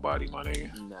slapping nobody, my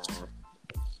nigga. Nah.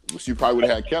 Well, she probably would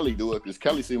have had Kelly do it because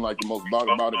Kelly seemed like the most about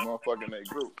it motherfucker in that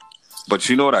group. But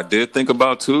you know what I did think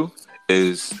about too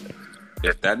is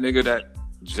if that nigga that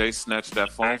Jay snatched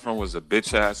that phone from was a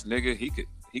bitch ass nigga, he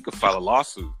could file a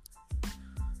lawsuit.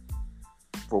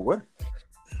 For what?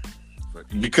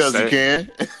 Because he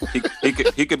can.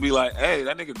 he could be like, hey,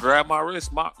 that nigga grabbed my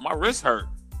wrist. My wrist hurt.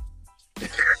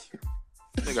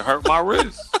 Nigga hurt my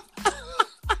wrist.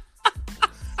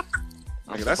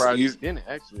 Nigga, that's easy.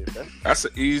 Actually,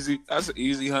 that's an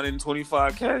easy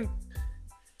 $125K.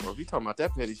 Well, if you talking about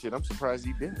that petty shit, I'm surprised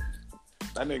he didn't.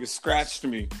 That nigga scratched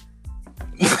me.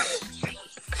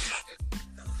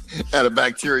 Had a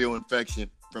bacterial infection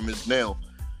from his nail.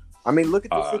 I mean, look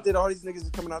at the shit that all these niggas is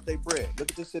coming out their bread.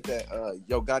 Look at the shit that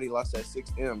Yo Gotti lost that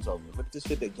 6 M's over. Look at the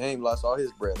shit that Game lost all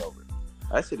his bread over.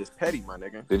 That shit is petty, my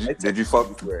nigga. Did you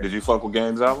fuck with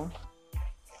Game's album?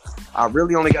 I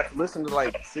really only got to listen to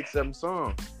like 6-7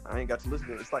 songs. I ain't got to listen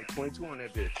to it. It's like 22 on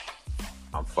that bitch.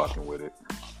 I'm fucking with it.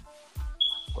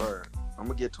 Word. I'm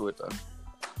gonna get to it though.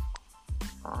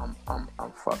 I'm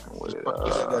fucking with it.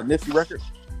 The Nipsey record?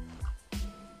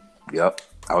 Yep.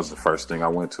 That was the first thing I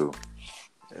went to.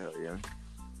 Hell yeah.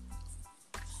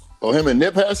 Oh, him and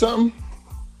Nip had something?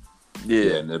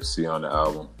 Yeah, Nipsey on the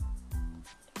album.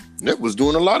 Nip was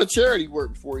doing a lot of charity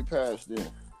work before he passed in.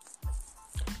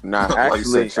 Nah,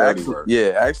 actually,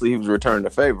 he was returning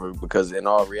the favor because in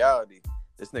all reality,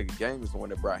 this nigga Game is the one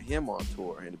that brought him on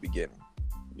tour in the beginning.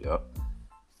 Yep.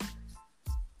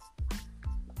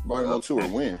 Brought him on tour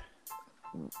when?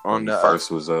 On the first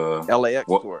was LAX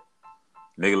tour.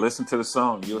 Nigga, listen to the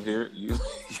song. You'll hear it. You'll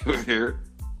hear it.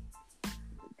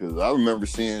 Because I remember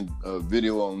seeing a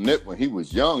video on Nip when he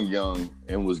was young,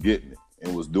 and was getting it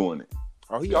and was doing it.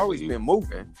 Oh, he always been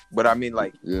moving, but I mean,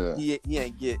 like, yeah, he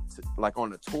ain't get to, like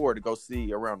on a tour to go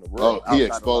see around the world. Oh, he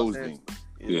exposed him.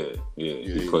 Yeah.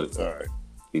 He put it. All right.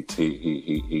 He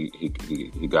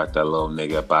got that little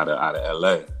nigga up out of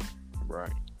LA,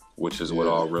 right? Which is what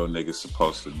all real niggas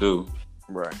supposed to do,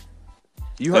 right?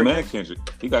 You heard man, Kendrick.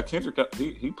 He got Kendrick.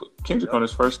 He put Kendrick on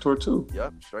his first tour too.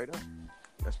 Yep, straight up.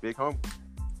 That's big home.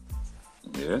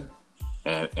 Yeah,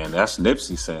 and that's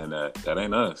Nipsey saying that. That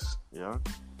ain't us. Yeah.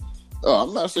 Oh,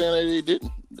 I'm not saying that he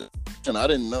didn't, and I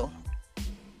didn't know.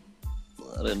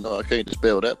 I can't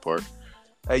dispel that part.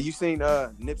 Hey, you seen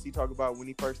Nipsey talk about when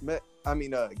he first met?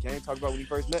 Game talk about when he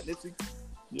first met Nipsey?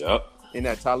 Yep. In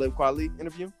that Talib Kweli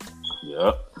interview?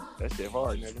 Yep. That shit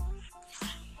hard, nigga.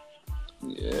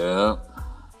 Yeah.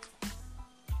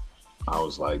 I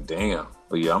was like, damn.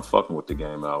 But yeah, I'm fucking with the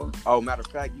Game album. Oh, matter of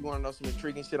fact, you want to know some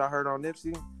intriguing shit I heard on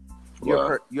Nipsey? You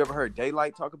ever heard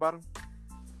Daylight talk about him?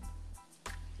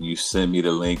 You sent me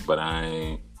the link, but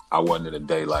I wasn't in a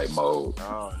daylight mode.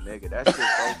 Oh, nigga, that shit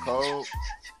so cold.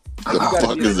 The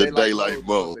fuck is a daylight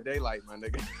mode? The daylight, my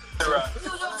nigga.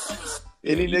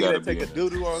 Any nigga that take a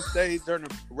doo-doo on stage during a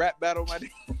rap battle, my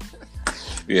nigga.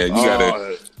 Yeah, you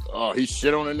gotta. Oh, he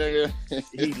shit on a nigga.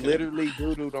 He literally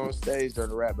doo-dooed on stage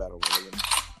during a rap battle, my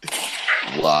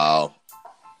nigga. Wow.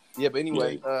 Yeah, but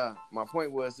anyway, my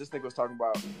point was this nigga was talking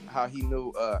about how he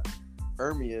knew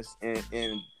Ermias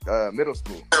in middle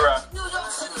school.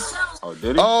 Oh,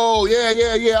 did he? Oh,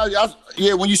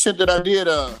 yeah. When you sent that, I did.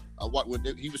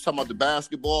 He was talking about the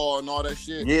basketball and all that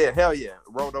shit. Yeah, hell yeah.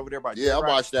 Rolled over there by I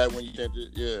watched that when you sent it.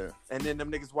 Yeah. And then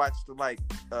them niggas watched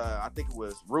I think it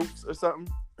was Roots or something,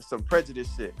 or some Prejudice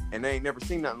shit, and they ain't never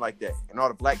seen nothing like that. And all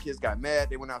the black kids got mad.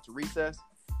 They went out to recess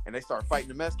and they started fighting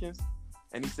the Mexicans.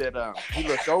 And he said he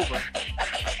looked over,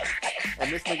 and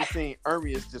this nigga seen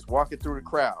Ermias just walking through the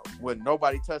crowd with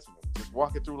nobody touching him, just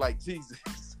walking through like Jesus.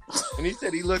 And he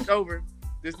said he looked over.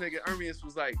 This nigga Ermias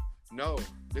was like, "No,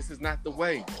 this is not the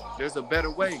way. There's a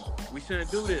better way. We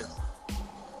shouldn't do this."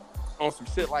 On some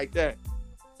shit like that.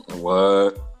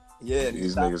 What? Yeah.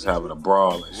 These niggas having a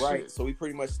brawl and shit. Right. So we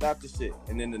pretty much stopped the shit.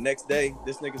 And then the next day,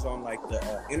 this nigga's on like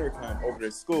the intercom over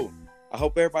at school. I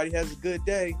hope everybody has a good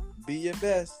day. Be your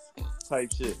best.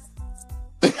 Type shit.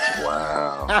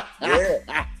 Wow.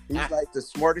 Yeah. He's like the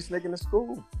smartest nigga in the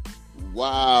school.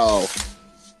 Wow.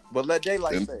 But let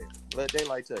Daylight say it. Let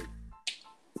Daylight tell you.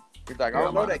 He's like, I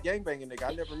don't know that gangbanging nigga.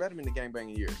 I never met him in the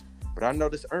gangbanging years. But I know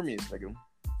this Ermias nigga.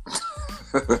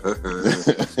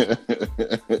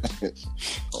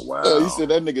 Oh, wow. You said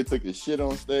that nigga took a shit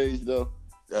on stage, though?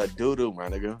 Doo-doo, my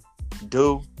nigga.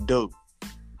 Doo-doo.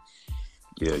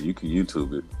 Yeah, you can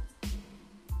YouTube it.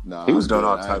 Nah, he was doing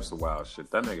all types of wild shit.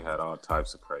 That nigga had all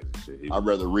types of crazy shit. I'd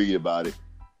rather read about it.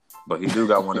 But he do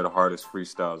got one of the hardest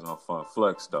freestyles on Fun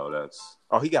Flex, though.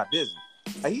 Oh, he got busy.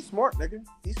 Hey, he's smart, nigga.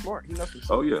 He's smart. He knows some shit.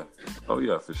 Oh,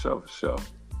 yeah, for sure.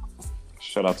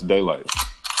 Shout out to Daylight.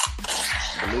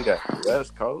 Believe that. That's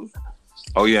cold.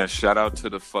 Oh, yeah, shout out to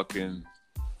the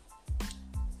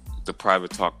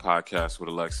Private Talk podcast with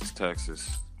Alexis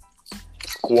Texas.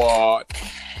 Squad.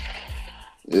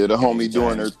 Yeah, the homie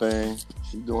doing her thing.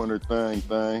 She doing her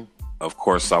thing. Of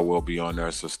course, I will be on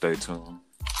there, so stay tuned.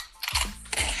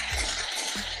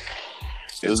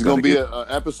 It's going to be an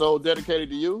episode dedicated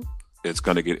to you? It's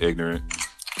going to get ignorant.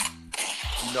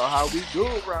 You know how we do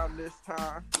around this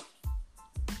time.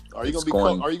 Are you going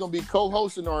to be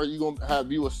co-hosting, or are you going to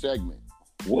have you a segment?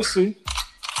 We'll see.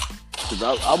 Because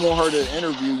I want her to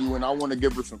interview you, and I want to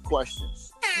give her some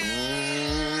questions.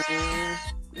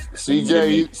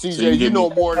 CJ, you know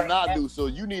more than I do, so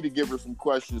you need to give her some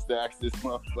questions to ask this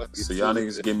motherfucker. So y'all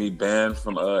niggas get me banned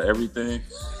from everything?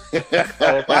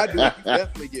 If I do, you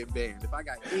definitely get banned. If I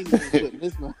got anything put in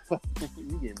this motherfucker,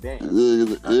 you get banned.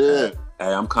 Yeah.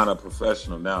 Hey, I'm kind of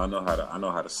professional now. I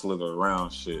know how to slither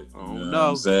around shit. Oh, you know what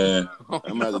I'm saying?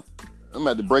 I'm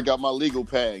about to break out my legal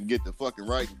pad and get the fucking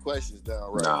writing questions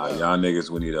down right now. Y'all niggas,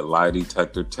 we need a lie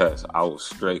detector test. I will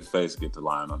straight face get the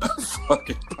line on that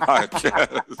fucking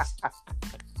podcast.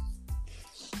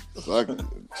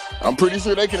 I'm pretty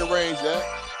sure they can arrange that.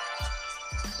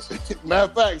 Matter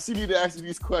of fact, she need to ask you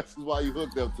these questions while you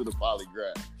hooked up to the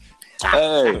polygraph.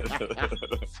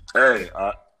 Hey,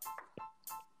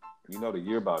 you know the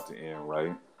year about to end,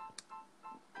 right?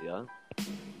 Yeah.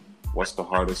 Who's the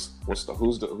hottest artist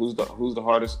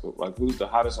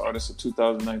of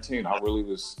 2019? I really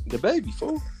was The Baby,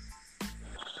 fool.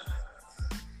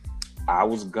 I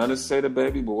was gonna say The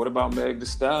Baby, but what about Meg Thee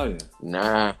Stallion?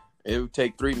 Nah, it would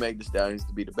take 3 Meg Thee Stallions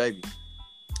to be The Baby.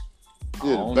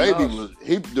 Yeah,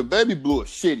 the baby blew a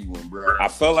shitty one, bro. I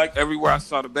felt like everywhere I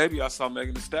saw The Baby, I saw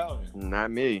Megan Thee Stallion.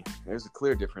 Not me. There's a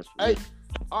clear difference. Hey,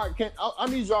 all right, I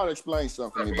need y'all to explain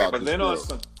something about this.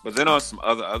 But then on some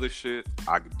other shit,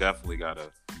 I definitely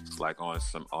gotta like on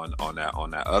that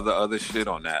other shit,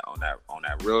 on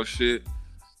that real shit.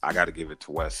 I gotta give it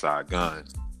to West Side Gun.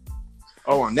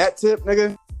 Oh, on that tip,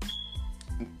 nigga.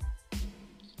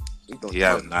 He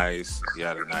had a nice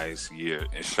year.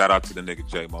 And shout out to the nigga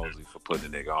Jay Mosley for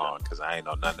putting the nigga on, because I ain't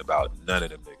know nothing about none of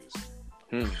them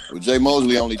niggas. Well, Jay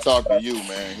Mosley only talk to you,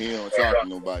 man. He don't talk to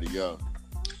nobody else.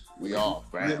 We all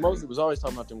family. Jay Mosley was always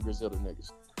talking about them Griselda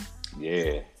niggas.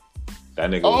 Yeah. That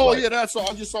nigga that's all.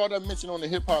 I just saw that mentioned on the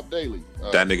Hip Hop Daily.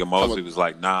 That nigga Mosley was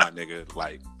like, nah, nigga,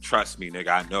 like, trust me, nigga,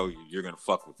 I know you. You're gonna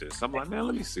fuck with this. I'm like, man,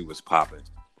 let me see what's popping.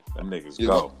 Them niggas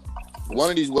go. One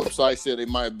of these websites said it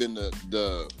might have been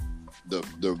the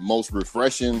most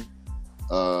refreshing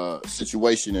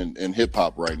situation in hip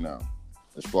hop right now,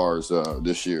 as far as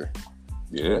this year.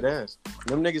 Yeah, it is.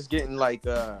 Them niggas getting like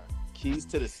keys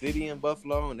to the city in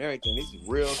Buffalo and everything. These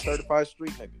real certified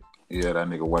street niggas. Yeah, that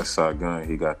nigga Westside Gun,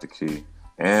 he got the key.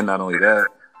 And not only that,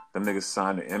 them niggas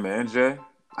signed to MJ.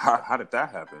 How did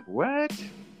that happen? What?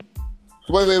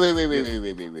 Wait.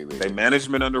 They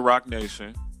management under Rock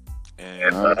Nation,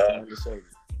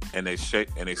 and they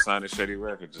signed to Shady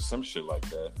Records or some shit like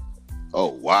that. Oh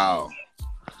wow,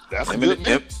 that's a good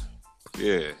mix.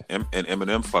 Yeah, and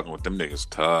Eminem fucking with them niggas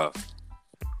tough.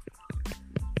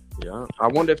 Yeah, I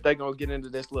wonder if they gonna get into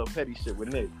this little petty shit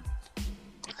with Nick.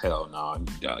 Hell no.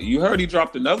 Nah. You heard he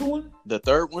dropped another one? The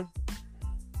third one?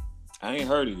 I ain't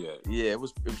heard it yet. Yeah, it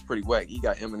was pretty whack. He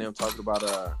got Eminem talking about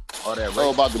all that.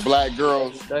 Oh, about the black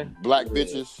girls, black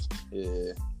bitches.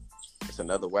 Yeah, it's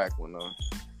another whack one though.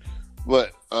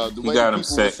 But the way people were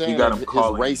saying, he got him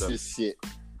calling racist shit.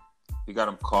 He got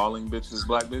him calling bitches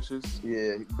black bitches.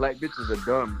 Yeah, black bitches are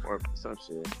dumb or some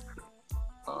shit.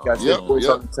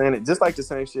 Saying it just like the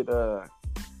same shit.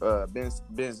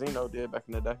 Benzino did back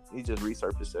in the day. He just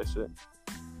resurfaced that shit.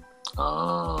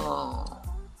 Oh.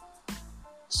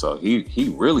 So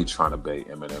he really trying to bait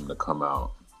Eminem to come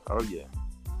out. Oh yeah.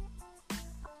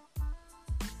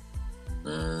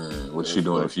 What you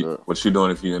doing if you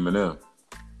Eminem?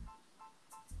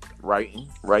 Writing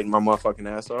my motherfucking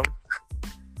ass off.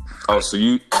 Oh, so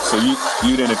you'd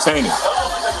entertain it?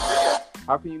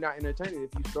 How can you not entertain it if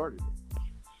you started it?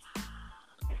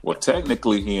 Well,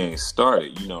 technically he ain't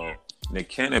started. You know, Nick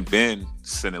Cannon been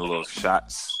sending little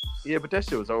shots. Yeah, but that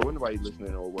shit was over. Nobody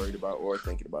listening or worried about or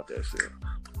thinking about that shit.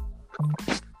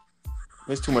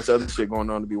 There's too much other shit going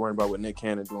on to be worried about what Nick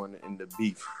Cannon doing in the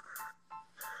beef.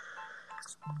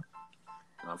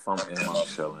 If I'm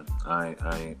chilling, I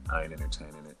ain't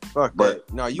entertaining it. Fuck but,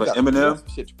 that. No, you got Eminem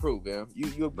shit to prove, man.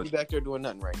 You be back there doing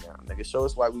nothing right now, nigga. Show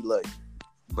us why we love you.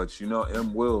 But you know,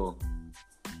 M will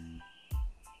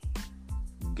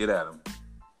get at him.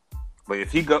 But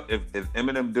if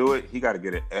Eminem do it, he got to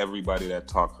get at everybody that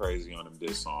talk crazy on him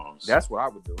diss songs. That's what I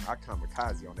would do. I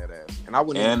kamikaze on that ass, and I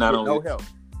wouldn't and even get no help.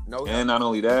 And not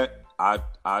only that,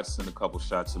 I'd send a couple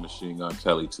shots to Machine Gun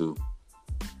Kelly too.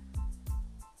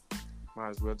 Might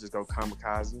as well just go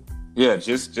kamikaze. Yeah,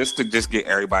 just to get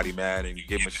everybody mad and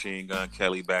get Machine Gun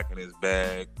Kelly back in his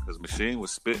bag, because Machine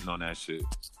was spitting on that shit.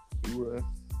 He was.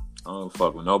 I don't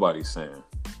fuck with nobody saying.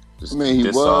 Just, I mean, he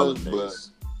was, but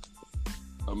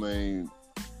I mean,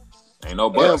 ain't no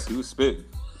buts. He was spitting.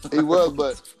 He was,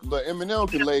 but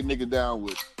Eminem can lay nigga down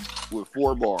with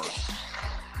 4 bars.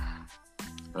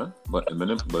 Huh? But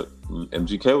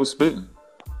MGK was spitting.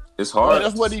 It's hard. Yeah,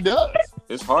 that's what he does.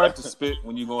 It's hard to spit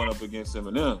when you're going up against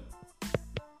Eminem.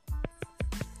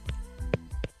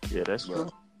 Yeah, that's true.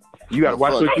 You gotta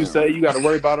watch what you say. You gotta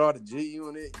worry about all the G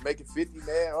unit, make it 50,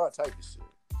 man, all type of shit.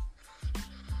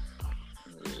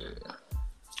 Yeah.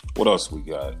 What else we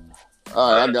got?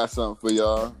 All right, I got something for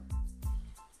y'all.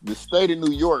 The state of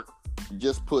New York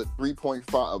just put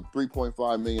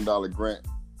 $3.5 million grant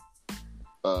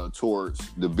towards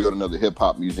the building of the hip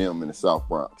hop museum in the South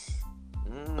Bronx.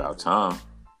 About time.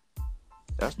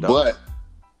 That's dope. But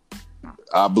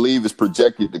I believe it's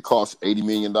projected to cost $80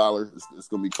 million. It's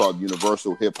going to be called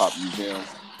Universal Hip Hop Museum,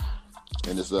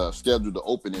 and it's scheduled to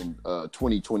open in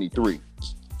 2023.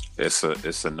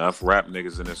 It's enough rap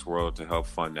niggas in this world to help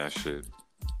fund that shit.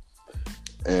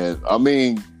 And I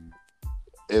mean,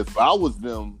 if I was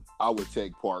them, I would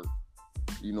take part.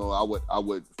 You know, I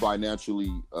would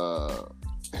financially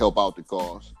help out the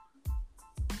cause.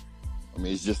 I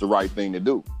mean, it's just the right thing to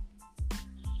do.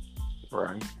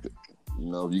 Right. You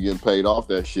know, if you get paid off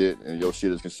that shit and your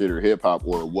shit is considered hip hop,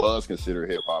 or it was considered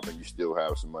hip hop, and you still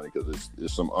have some money, because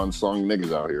there's some unsung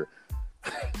niggas out here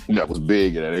that was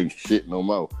big and that ain't shit no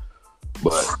more.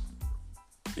 But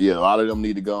yeah, a lot of them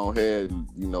need to go ahead and,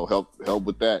 you know, help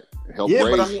with that,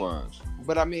 raise funds.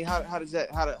 But I mean, how's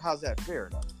that fair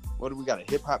though? What do we got, a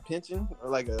hip hop pension or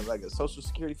like a social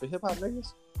security for hip hop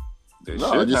niggas?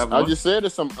 I just said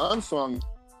it's some unsung.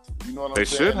 You know what I'm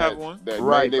saying? They should have one. That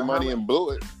made their money and blew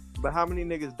it. But how many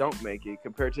niggas don't make it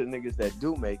compared to the niggas that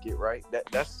do make it? Right.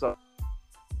 That's so.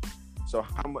 So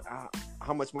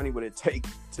how much money would it take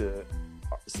to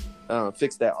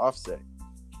fix that offset?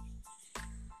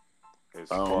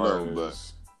 I don't know, but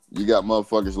you got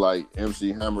motherfuckers like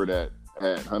MC Hammer that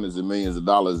had hundreds of millions of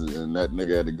dollars, and that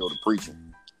nigga had to go to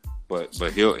preaching. But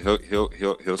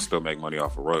he'll still make money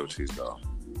off of royalties though.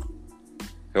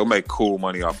 He'll make cool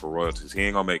money off of royalties. He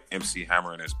ain't gonna make MC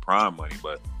Hammer in his prime money,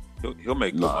 but he'll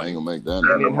make good money. I ain't gonna make that.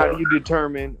 And then how do you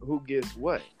determine who gets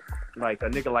what? Like a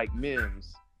nigga like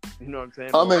Mims, you know what I'm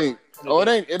saying? I mean,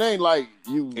 it ain't like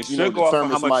you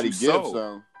determine somebody gives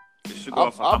some. It should go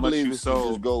off of how much you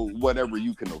sold. Just go whatever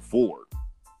you can afford.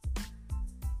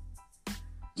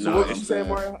 So what you saying,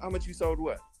 Mario? How much you sold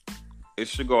what? It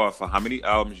should go off of how many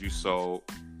albums you sold,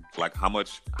 like how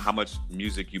much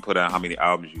music you put out, how many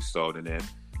albums you sold, and then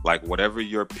like whatever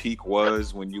your peak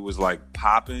was when you was like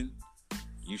popping,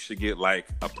 you should get like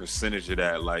a percentage of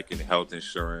that, like in health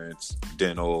insurance,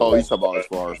 dental. Oh, you talking about as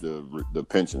far as the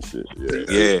pension shit?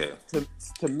 Yeah.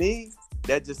 To me,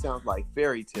 that just sounds like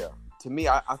fairy tale. To me,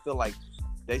 I feel like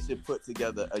they should put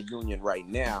together a union right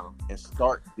now and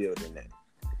start building that.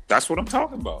 That's what I'm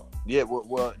talking about. Yeah,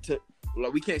 well,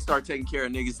 we can't start taking care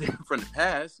of niggas from the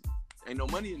past. Ain't no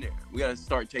money in there. We gotta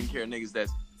start taking care of niggas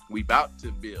that's we about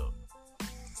to build.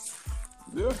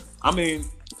 Yeah, I mean,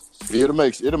 it'll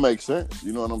make sense.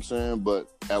 You know what I'm saying?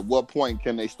 But at what point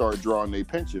can they start drawing their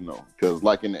pension though? Because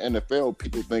like in the NFL,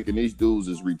 people thinking these dudes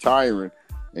is retiring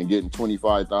and getting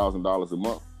 $25,000 a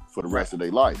month for the rest of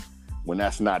their life. When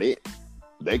that's not it,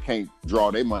 they can't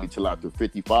draw their money till after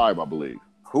 55, I believe.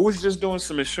 Who was just doing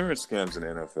some insurance scams in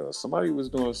the NFL? Somebody was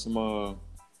doing some.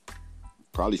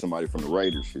 Probably somebody from the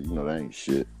Raiders. Shit. You know, they ain't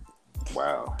shit.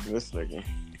 Wow, this nigga.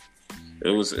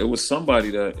 It was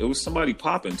somebody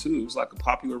popping too. It was like a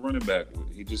popular running back.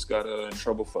 He just got in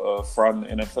trouble for fraud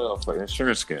in the NFL for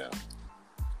insurance scam.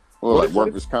 Well, like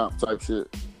workers' comp type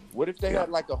shit. What if they had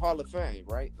like a Hall of Fame,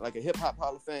 right? Like a hip hop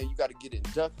Hall of Fame. You got to get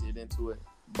inducted into it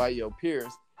by your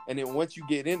peers, and then once you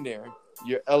get in there,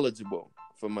 you're eligible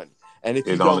for money. And if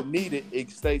you don't need it, it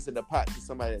stays in the pot to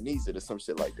somebody that needs it or some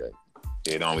shit like that.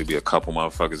 It'd only be a couple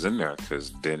motherfuckers in there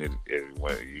because then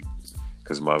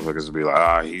because motherfuckers would be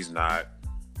like, he's not.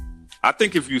 I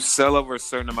think if you sell over a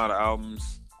certain amount of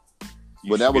albums,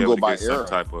 but that would go by era.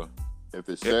 If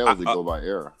it sells, it go by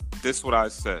era. This is what I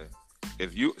say.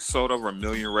 If you sold over 1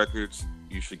 million records,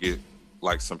 you should get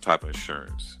like some type of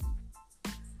insurance.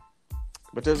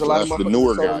 But there's a lot of motherfuckers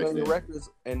who sold 1 million records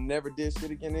and never did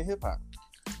shit again in hip hop.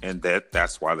 And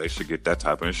that's why they should get that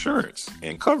type of insurance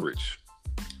and coverage.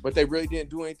 But they really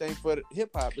didn't do anything for hip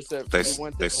hop except they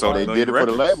sold 1 million did it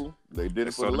records. For the label. They did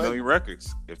it for the label. 1 million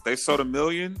records. If they sold 1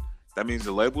 million, that means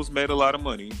the labels made a lot of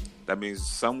money. That means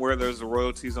somewhere there's the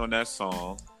royalties on that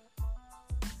song.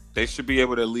 They should be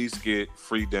able to at least get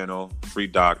free dental, free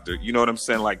doctor. You know what I'm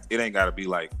saying? Like it ain't got to be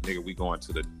like, nigga, we going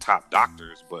to the top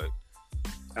doctors, but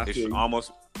it should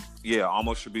almost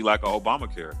should be like an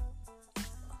Obamacare.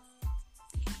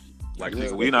 Like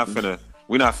nigga, we're not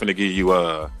finna give you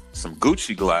some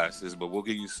Gucci glasses, but we'll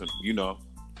give you some, you know.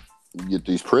 You get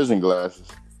these prison glasses.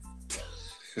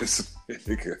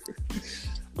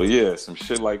 But yeah, some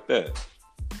shit like that.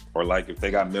 Or like if they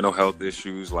got mental health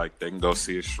issues, like they can go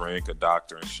see a shrink, a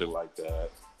doctor, and shit like that.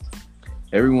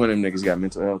 Every one of them niggas got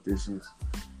mental health issues.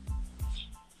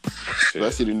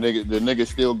 Especially the nigga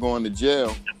still going to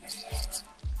jail.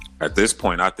 At this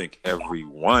point, I think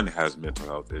everyone has mental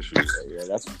health issues. Yeah,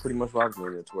 that's pretty much what I was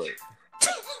going to twerk.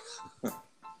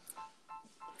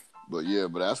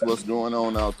 But that's what's going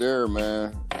on out there,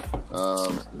 man.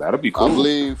 That'll be cool. I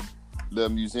believe the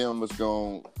museum is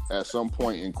going to, at some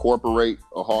point, incorporate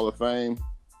a Hall of Fame.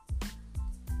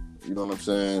 You know what I'm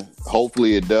saying?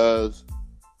 Hopefully it does,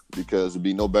 because it'd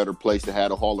be no better place to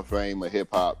have a Hall of Fame of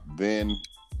hip-hop than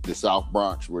the South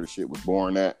Bronx, where the shit was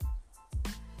born at.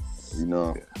 You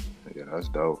know? Yeah, that's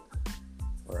dope.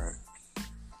 All right.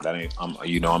 That ain't, I'm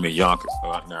in Yonkers.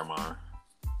 Never mind.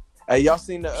 Hey, y'all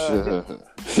seen the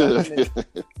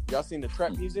y'all seen the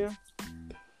Trap Museum?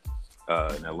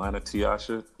 In Atlanta, T.I.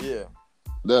 shit? Yeah.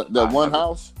 The one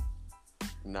house?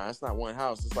 Nah, it's not one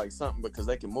house. It's like something because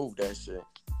they can move that shit.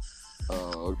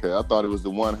 Oh, okay. I thought it was the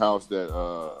one house that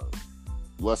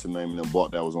what's the name of them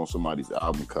bought that was on somebody's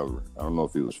album cover. I don't know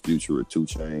if it was Future or 2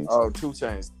 Chainz. Oh, 2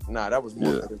 Chainz. Nah, that was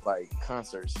more like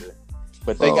concert shit.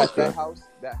 But they got that house.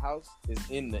 That house is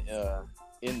in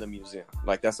the museum.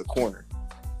 Like that's a corner.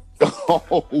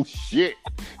 Oh shit!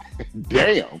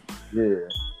 Damn. Yeah.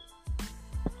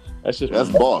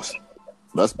 That's boss.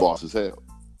 That's boss as hell.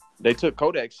 They took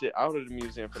Kodak shit out of the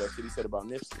museum for that shit he said about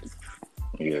Nipsey.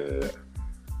 Yeah.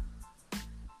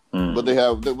 But they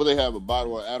have a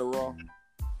bottle of Adderall.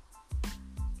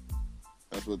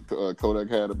 That's what Kodak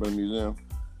had up in the museum.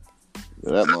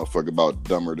 That motherfucker about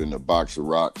dumber than a box of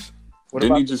rocks.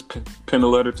 Didn't he just pen a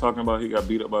letter talking about he got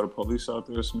beat up by the police out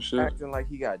there or some shit? Acting like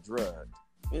he got drugged.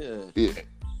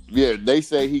 Yeah. They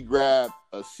say he grabbed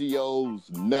a CO's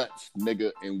nuts,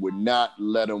 nigga, and would not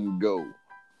let him go.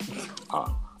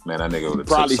 Man, that nigga would have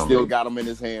probably still got him in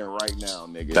his hand right now,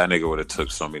 nigga. That nigga would have took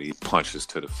so many punches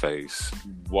to the face.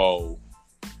 Whoa.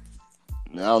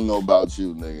 Now, I don't know about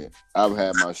you, nigga. I've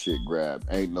had my shit grabbed.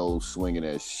 Ain't no swinging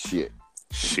that shit.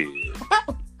 Shit.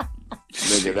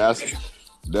 Nigga,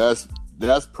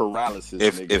 that's paralysis.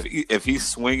 If he's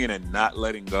swinging and not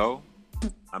letting go,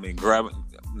 I mean, grabbing,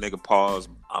 nigga, pause.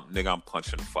 I'm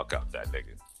punching the fuck out that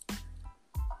nigga.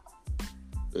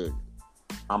 Yeah.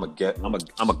 I'm a grab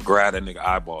that nigga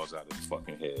eyeballs out of his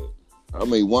fucking head. I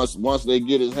mean, once they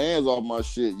get his hands off my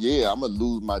shit, yeah, I'm gonna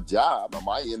lose my job. I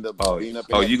might end up being up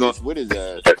in that with his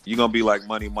ass. You gonna be like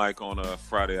Money Mike on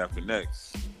Friday After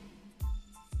Next.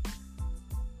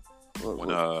 When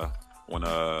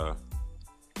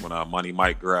Money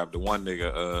Mike grabbed the one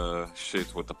nigga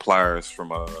shit with the pliers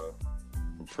from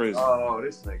prison. Oh,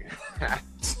 this nigga.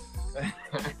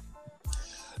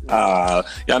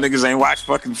 Y'all niggas ain't watched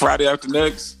fucking Friday After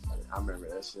Next? I remember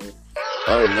that shit.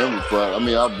 I remember, but I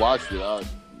mean, I watched it. That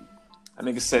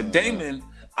nigga said, "Damon,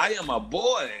 I am a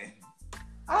boy."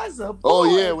 I was a boy.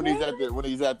 Oh yeah, when he's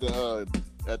at the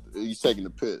he's taking the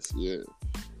piss. Yeah,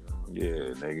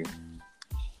 nigga.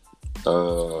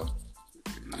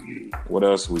 What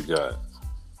else we got?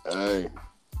 Hey,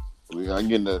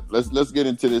 let's get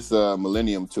into this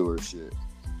Millennium Tour shit.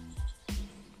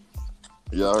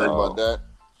 Y'all heard about that?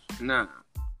 Nah.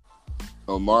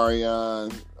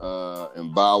 Omarion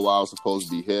and Bow Wow supposed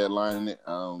to be headlining it.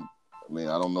 I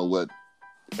don't know what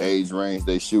age range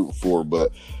they shooting for,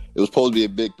 but it was supposed to be a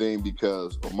big thing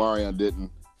because Omarion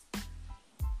didn't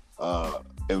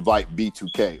invite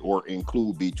B2K or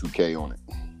include B2K on it.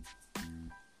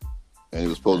 And it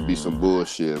was supposed to be some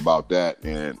bullshit about that,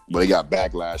 but they got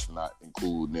backlash for not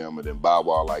including them. And then Bow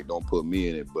Wow like, don't put me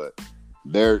in it, but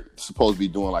they're supposed to be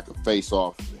doing like a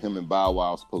face-off. Him and Bow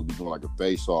Wow are supposed to be doing like a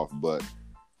face-off, but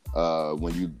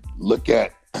when you look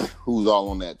at who's all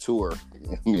on that tour,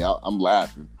 I mean, I'm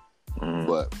laughing.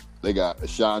 But they got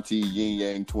Ashanti, Yin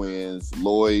Yang Twins,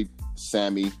 Lloyd,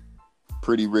 Sammy,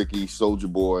 Pretty Ricky, Soulja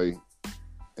Boy,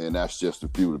 and that's just a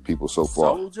few of the people so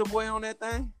far. Soulja Boy on that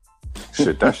thing?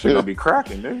 Shit, that shit gonna be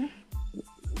cracking, nigga.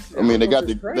 I mean, they got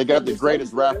the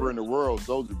greatest rapper in the world,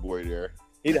 Soulja Boy, there.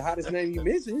 He the hottest name you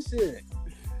mentioned, shit.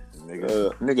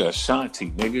 Nigga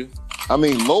Ashanti, nigga. I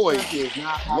mean, Lloyd can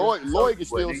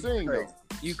still sing though.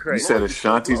 You crazy? You said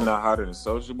Ashanti's not hotter than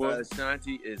Soulja Boy?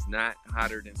 Ashanti is not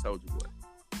hotter than Soulja Boy.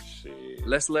 Shit.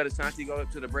 Let's let Ashanti go up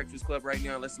to the Breakfast Club right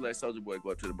now. Let's let Soulja Boy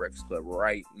go up to the Breakfast Club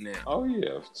right now. Oh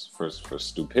yeah, for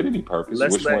stupidity purposes.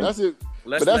 That's it.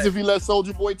 But that's if you let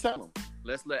Soulja Boy tell him.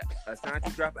 Let's let Ashanti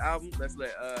drop an album. Let's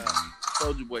let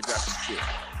Soulja Boy drop some shit.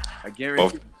 I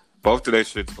guarantee. Both of their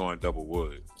shit's going double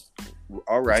wood.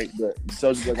 All right, but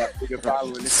Soulja Boy got bigger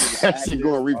following. She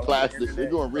going to replastic. They're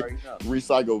going to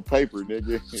recycle paper,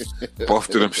 nigga.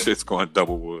 Both of them shit's going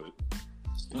double wood.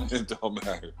 It don't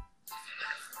matter.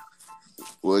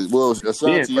 Well,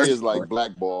 Ashanti is like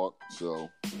blackballed,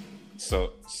 so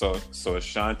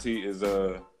Ashanti is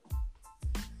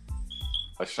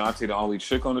Ashanti the only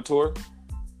chick on the tour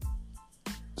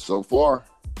so far.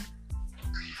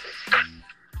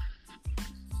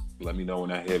 Let me know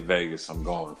when I hit Vegas. I'm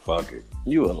going. Fuck it.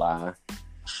 You a lie.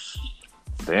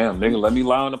 Damn, nigga. Let me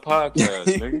lie on the podcast,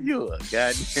 nigga. You a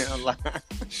goddamn lie.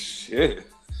 Shit.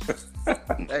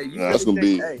 Hey, you that's gonna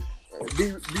be. Hey,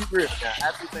 be real now.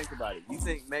 After you think about it, you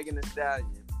think Megan Thee Stallion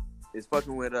is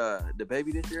fucking with the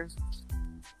baby this year?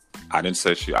 I didn't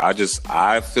say she.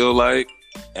 I feel like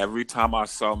every time I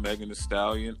saw Megan Thee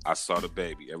Stallion, I saw the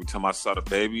baby. Every time I saw the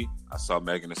baby, I saw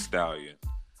Megan Thee Stallion.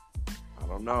 I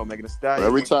don't know, Megan Thee Stallion.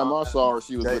 Every time I saw her,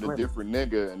 she was with a different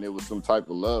nigga, and it was some type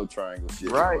of love triangle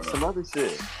shit. Right, some other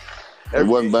shit. It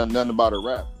wasn't nothing about her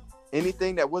rap.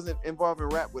 Anything that wasn't involving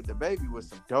rap with the baby was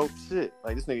some dope shit.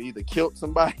 Like this nigga either killed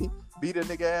somebody, beat a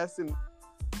nigga ass, and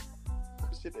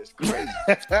shit that's crazy.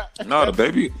 No,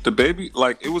 the baby,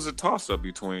 like it was a toss up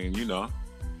between, you know.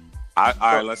 All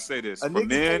right, let's say this. A For nigga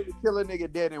men, kill a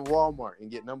nigga dead in Walmart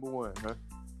and get number one, huh?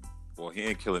 Well, he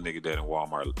ain't kill a nigga dead in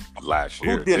Walmart last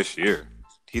year. This year,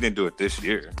 he didn't do it this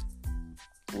year.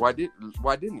 Why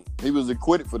didn't he? He was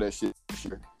acquitted for that shit this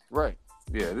year. Right.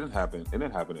 Yeah, it didn't happen. It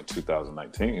didn't happen in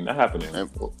 2019. That happened in.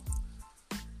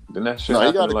 Didn't that shit? No,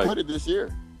 he got like, acquitted this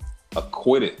year.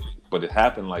 Acquitted, but it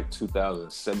happened like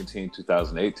 2017,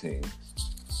 2018. These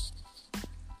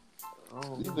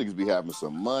niggas be having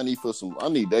some money for some. I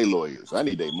need their lawyers. I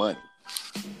need their money.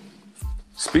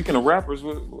 Speaking of rappers,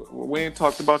 we ain't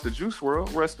talked about the Juice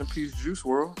WRLD. Rest in peace, Juice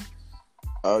WRLD.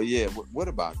 Oh yeah, what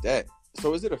about that?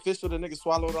 So is it official the nigga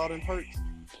swallowed all them perks?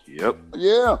 Yep.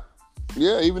 Yeah.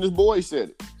 Even his boy said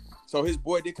it. So his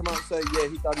boy did come out and say, yeah,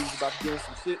 he thought he was about to get in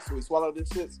some shit, so he swallowed them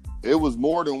shits. It was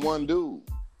more than one dude.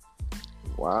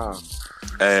 Wow.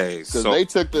 Hey, because they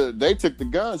took the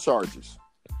gun charges.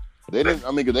 They didn't. I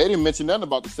mean, because they didn't mention nothing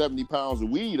about the 70 pounds of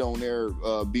weed on there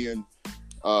being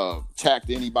tacked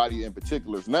to anybody in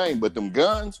particular's name. But them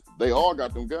guns, they all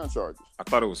got them gun charges. I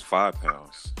thought it was 5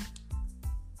 pounds.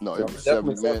 No, it was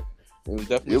 70. Man,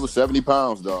 it was 70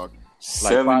 pounds, dog.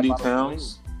 70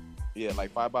 pounds. Yeah,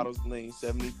 like 5 bottles of lean,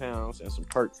 70 pounds, and some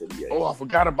perks that he ate. Oh, I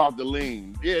forgot about the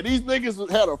lean. Yeah, these niggas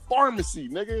had a pharmacy,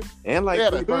 nigga. And like they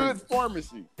had a hood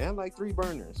pharmacy. And like 3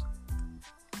 burners.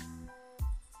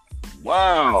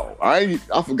 Wow. I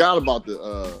forgot about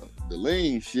the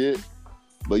lean shit.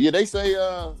 But yeah, they say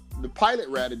the pilot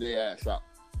ratted their ass out.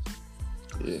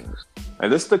 Yeah.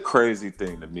 And this is the crazy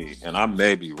thing to me, and I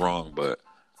may be wrong, but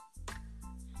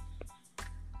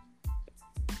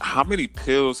how many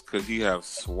pills could he have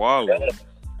swallowed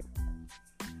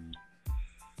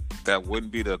that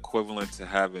wouldn't be the equivalent to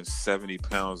having 70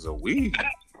 pounds of weed?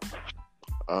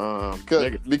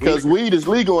 Because weed is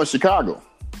legal in Chicago.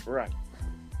 Right.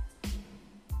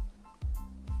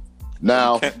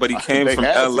 Now, but he came from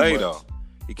LA though.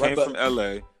 He came from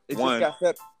LA. It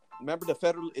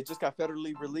just got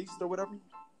federally released or whatever.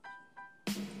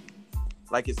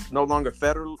 Like it's no longer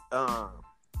federal.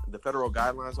 The federal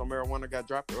guidelines on marijuana got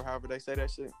dropped, or however they say that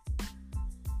shit.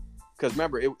 Because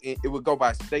remember, it would go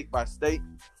by state, but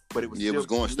it was it was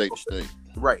going state to state.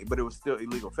 Right, but it was still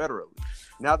illegal federally.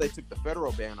 Now they took the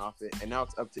federal ban off it, and now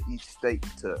it's up to each state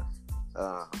to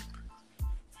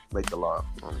make the law.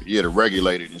 Yeah, to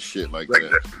regulate it and shit like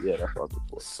that. Yeah, that's what it's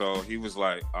for. So he was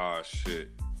like, "Oh shit,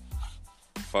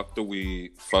 fuck the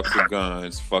weed, fuck the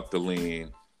guns, fuck the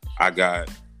lean. I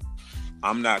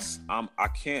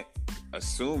can't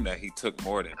assume that he took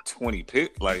more than 20 pills.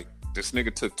 Like this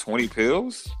nigga took 20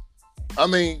 pills." I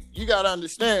mean, you gotta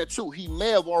understand too. He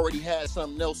may have already had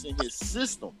something else in his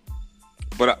system.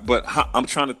 But I'm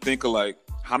trying to think of like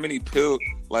how many pills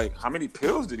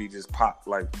did he just pop?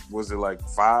 Like, was it like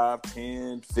 5,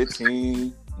 10,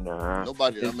 15? Nah.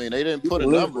 Nobody. I mean, they didn't put a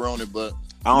number on it, but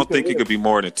I don't think it could be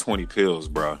more than 20 pills,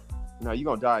 bro. No, you're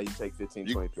gonna die. You take 15,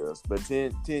 20 pills. But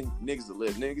 10 niggas will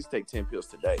live. Niggas take 10 pills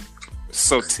today.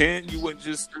 So 10, you wouldn't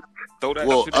just throw that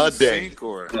shit in the sink,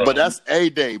 or? But that's a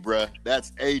day, bruh.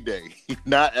 That's a day,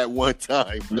 not at one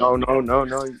time. No.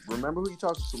 Remember who you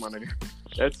talking to, my nigga.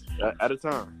 That's at a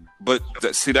time. But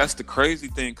see, that's the crazy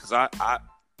thing, because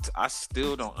I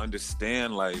still don't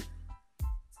understand, like,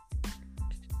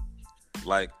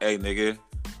 hey, nigga,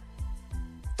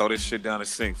 throw this shit down the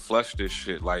sink, flush this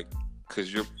shit, like, because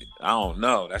I don't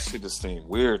know, that shit just seemed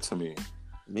weird to me.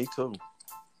 Me too.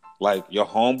 Like, your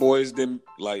homeboys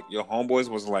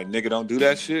was like, nigga, don't do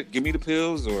that shit, give me the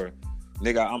pills, or,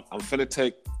 nigga, I'm finna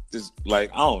take this,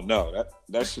 like, I don't know,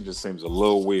 that shit just seems a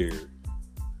little weird.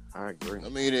 I agree. I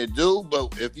mean, it do,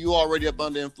 but if you already up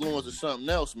under influence of something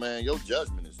else, man, your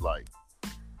judgment is like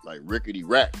rickety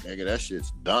rack, nigga. That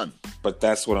shit's done. But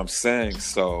that's what I'm saying.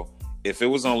 So if it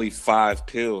was only 5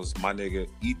 pills, my nigga,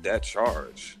 eat that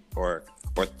charge, or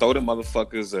throw them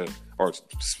motherfuckers, or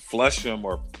flush them,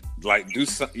 or like do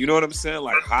something. You know what I'm saying?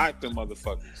 Like hide them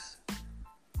motherfuckers.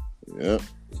 Yeah.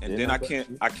 And then I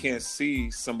can't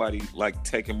see somebody like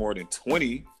taking more than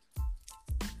 20.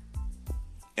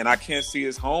 And I can't see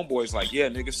his homeboys like, yeah,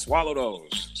 nigga, swallow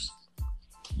those.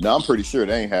 No, I'm pretty sure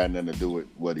they ain't had nothing to do with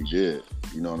what he did.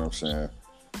 You know what I'm saying?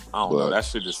 I don't know. That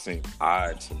shit just seemed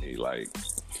odd to me. Like,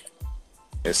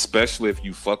 especially if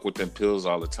you fuck with them pills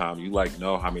all the time, you like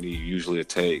know how many you usually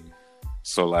take.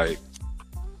 So like,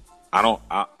 I'm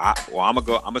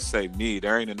gonna say me.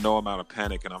 There ain't a no amount of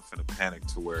panic, and I'm finna panic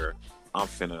to where I'm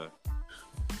finna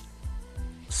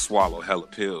swallow hella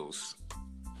pills.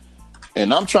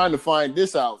 And I'm trying to find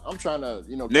this out. I'm trying to,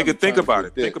 nigga, think about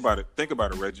it. Think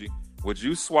about it, Reggie. Would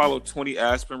you swallow 20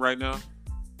 aspirin right now?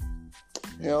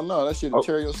 Hell no, that shit'll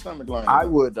tear your stomach line. I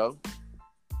would though.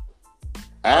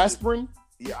 Aspirin?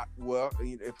 Yeah, well,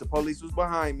 if the police was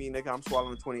behind me, nigga, I'm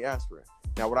swallowing 20 aspirin.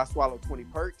 Now, would I swallow 20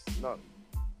 perks? No.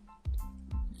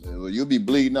 Yeah, well, you'll be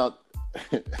bleeding out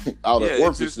of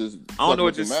orifices. I don't know.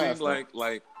 It just seems like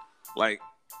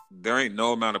there ain't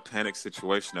no amount of panic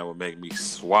situation that would make me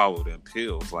swallow them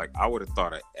pills. Like, I would have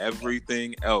thought of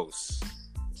everything else.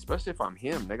 Especially if I'm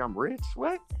him, nigga. I'm rich.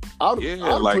 What? I would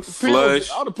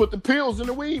have put the pills in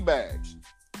the weed bags.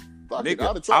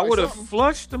 Nigga, I would have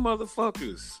flushed the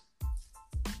motherfuckers.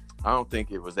 I don't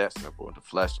think it was that simple to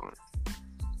flush one.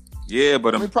 Yeah,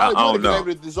 but I probably don't know. They would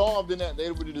have dissolved in that.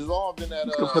 They would have dissolved in that.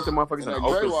 You could put them motherfuckers in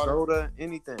okra soda,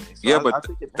 anything. So yeah, but I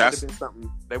think it had to been something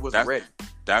that wasn't ready.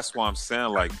 That's why I'm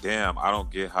saying, like, damn, I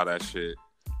don't get how that shit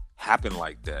happened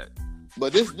like that.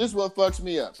 But this what fucks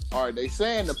me up. All right, they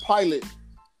saying the pilot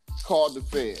called the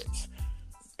feds,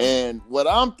 and what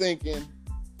I'm thinking,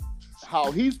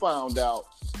 how he found out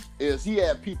is he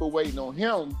had people waiting on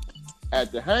him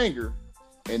at the hangar.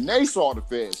 And they saw the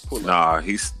feds pull up. Nah,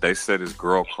 they said his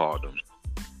girl called him.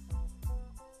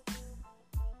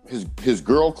 His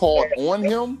girl called on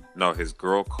him? No, his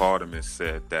girl called him and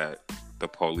said that the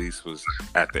police was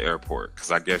at the airport.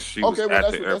 Because I guess she was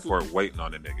at the airport waiting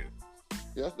on the nigga.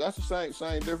 Yeah, that's the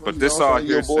same difference. But this all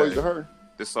hearsay.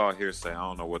 This all hearsay. I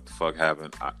don't know what the fuck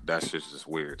happened. That shit's just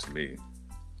weird to me.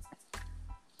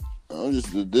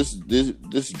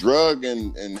 This drug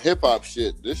and hip hop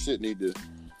shit. This shit need to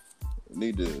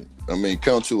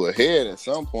come to a head at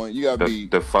some point. You gotta be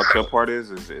the fucked up part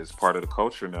is part of the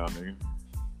culture now, nigga.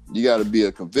 You gotta be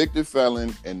a convicted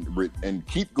felon and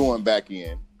keep going back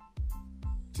in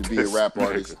to be a rap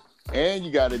artist, and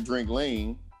you gotta drink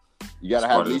lean. You gotta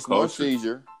have at least one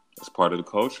seizure. That's part of the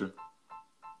culture,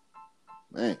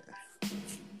 man.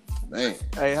 Hey,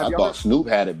 I thought Snoop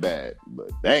had it bad, but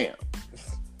damn.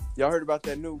 Y'all heard about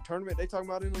that new tournament they talking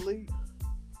about in the league?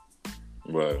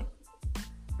 What?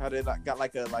 How they got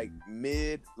like a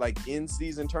in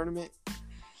season tournament.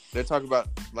 They're talking about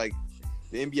like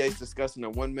the NBA is discussing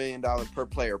a $1 million per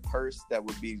player purse that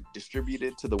would be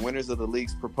distributed to the winners of the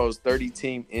league's proposed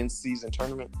 30-team in season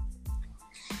tournament.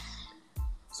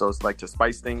 So it's like to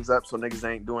spice things up, so niggas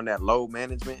ain't doing that low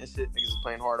management and shit. Niggas is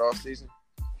playing hard all season.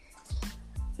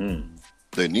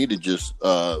 They need to just.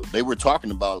 They were talking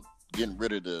about getting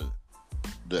rid of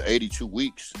the 82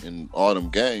 weeks in all them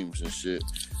games and shit.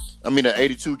 I mean, the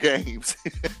 82 games.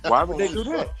 Why would they do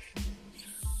that?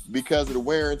 Because of the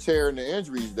wear and tear and the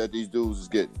injuries that these dudes is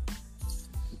getting.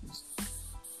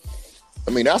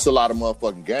 I mean, that's a lot of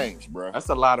motherfucking games, bro. That's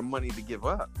a lot of money to give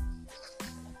up.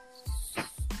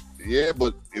 Yeah,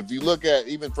 but if you look at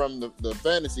even from the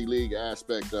fantasy league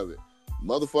aspect of it,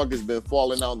 motherfuckers been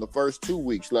falling out in the first 2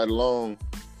 weeks, let alone,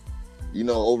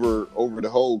 over the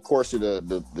whole course of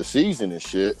the season and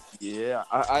shit. Yeah,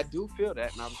 I do feel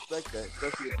that, and I respect that,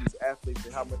 especially with these athletes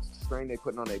and how much strain they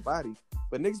putting on their body.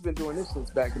 But niggas been doing this since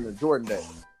back in the Jordan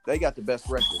days. They got the best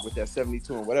record with that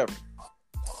 72 and whatever.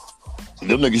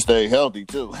 Them niggas stay healthy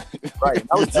too. Right.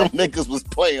 Them niggas was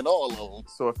playing all of them.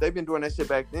 So if they've been doing that shit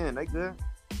back then, they good.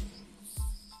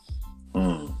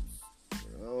 I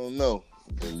don't know.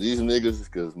 These niggas,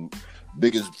 because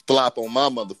biggest flop on my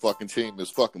motherfucking team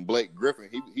is fucking Blake Griffin.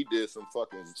 He did some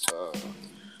fucking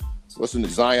what's in the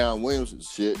Zion Williamson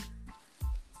shit.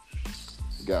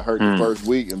 He got hurt the first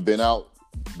week and been out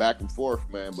back and forth,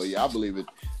 man. But yeah, I believe it.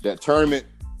 That tournament,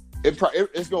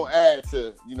 it's gonna add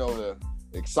to the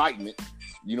excitement.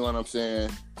 You know what I'm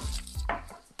saying?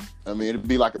 I mean, it'd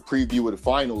be like a preview of the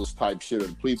finals type shit, or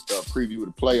the preview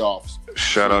of the playoffs.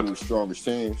 Shout out to the strongest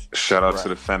teams. Shout out to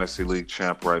the fantasy league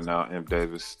champ right now,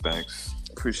 MDAVIS. Thanks.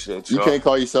 Appreciate you. You can't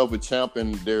call yourself a champ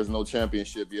and there's no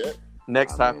championship yet.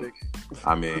 Next topic.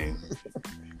 I mean,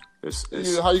 it's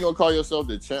how you gonna call yourself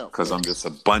the champ? Because I'm just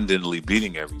abundantly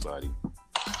beating everybody.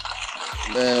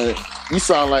 Man, you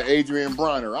sound like Adrian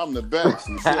Bronner. I'm the best.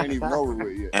 And she ain't even over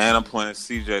with yet. And I'm playing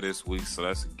CJ this week, so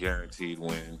that's a guaranteed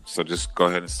win. So just go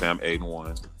ahead and say I'm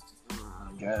 8-1. Oh,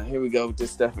 God, here we go with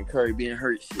this Stephen Curry being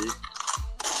hurt shit.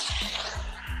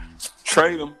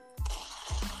 Trade him.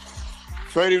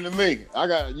 Trade him to me.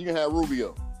 You can have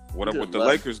Rubio. What up with the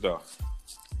Lakers though?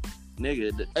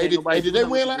 Nigga, did they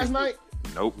win last night?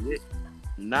 Nope.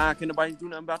 Nah, can nobody do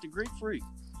nothing about the Greek freak?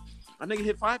 My nigga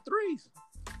hit 5 threes.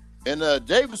 And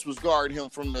Davis was guarding him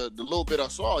from the little bit I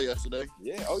saw yesterday.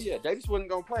 Yeah, Davis wasn't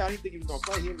gonna play. I didn't think he was gonna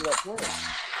play. He ended up playing.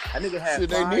 That nigga had. Shit,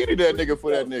 they needed that nigga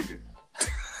for that nigga.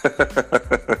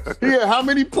 Yeah, how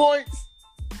many points?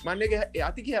 My nigga,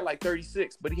 I think he had like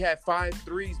 36, but he had 5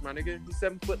 threes. My nigga, he's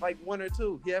 7 foot like 1 or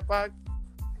 2. He had 5.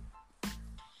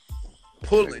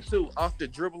 Pulling too off the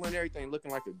dribble and everything, looking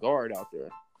like a guard out there.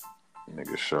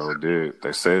 Nigga sure did.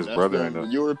 They say his brother ain't no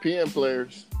European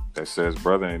players. They say his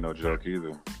brother ain't no joke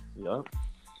either. Yup.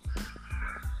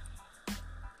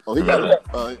 Oh, he got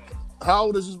how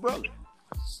old is his brother?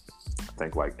 I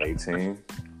think like 18.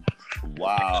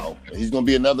 Wow. He's gonna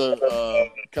be another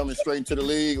coming straight into the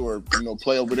league, or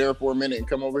play over there for a minute and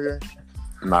come over here.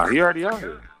 Nah, he already out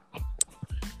here.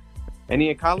 And he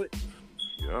in college?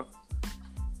 Yeah.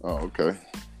 Oh, okay.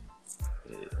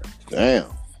 Yeah.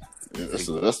 Damn. Yeah,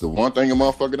 that's the one thing a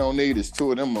motherfucker don't need is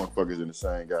 2 of them motherfuckers in the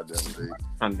same goddamn league.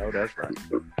 I know that's right.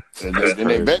 And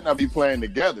they better not be playing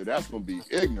together. That's gonna be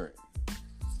ignorant.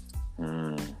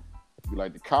 Be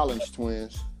like the Collins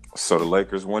twins. So the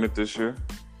Lakers win it this year?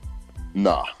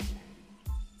 Nah.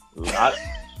 I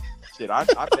bet on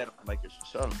the Lakers for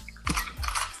sure.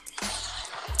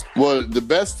 Well, the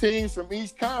best teams from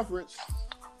each conference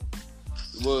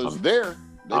was there.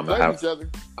 They played each other.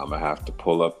 I'm gonna have to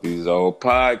pull up these old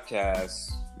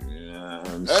podcasts. Yeah,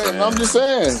 I'm just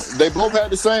saying they both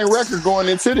had the same record going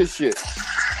into this shit.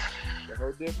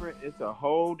 It's a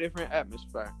whole different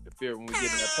atmosphere when we get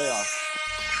in that playoff.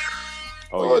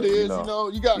 Oh, it is.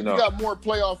 You got more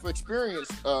playoff experience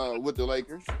with the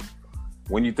Lakers.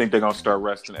 When you think they're gonna start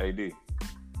resting AD?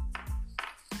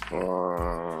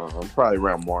 Probably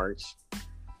around March.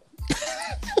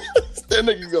 That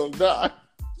nigga gonna die.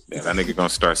 Yeah, that nigga gonna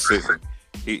start sitting.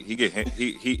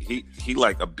 He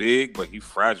like a big, but he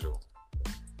fragile.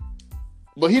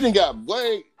 But he done got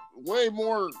way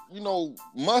more,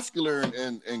 muscular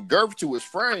and girth to his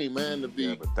frame, man. To be.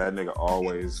 Yeah, but that nigga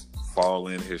always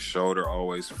falling, his shoulder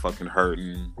always fucking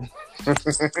hurting.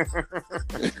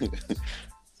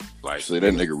 Like, say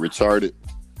that nigga retarded.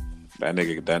 That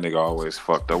nigga always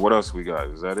fucked up. What else we got?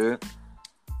 Is that it?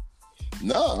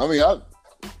 No, I would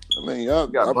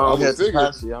figure.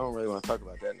 I don't really want to talk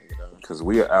about that nigga though. Cause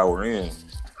we an hour in.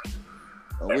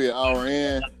 We an hour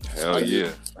in. Hell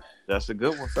yeah. That's a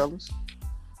good one, fellas.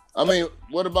 I mean,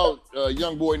 what about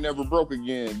young boy never broke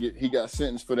again? He got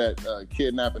sentenced for that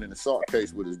kidnapping and assault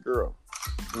case with his girl.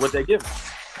 What they give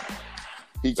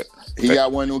him? He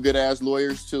got one of them good ass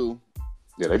lawyers too.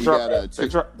 Yeah, they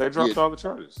dropped all the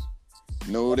charges.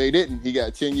 No, they didn't. He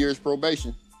got 10 years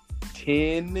probation.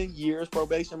 10 years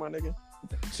probation, my nigga.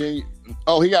 He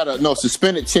got a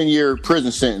suspended 10-year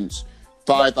prison sentence,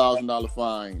 $5,000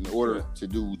 fine in order to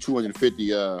do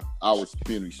 250 hours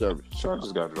community service.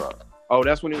 Charges got dropped. Oh,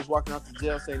 that's when he was walking out the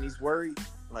jail saying he's worried.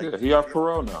 Yeah, he off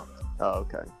parole now. Oh,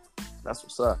 okay, that's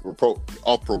what's up.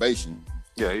 Off probation.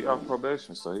 Yeah, he off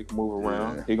probation, so he can move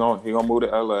around. Yeah. He gonna move to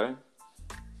LA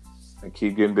and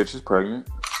keep getting bitches pregnant.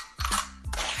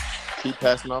 Keep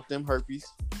passing off them herpes.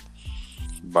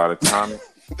 By the time.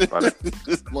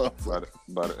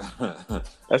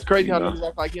 That's crazy how niggas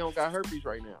act like he don't got herpes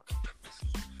right now.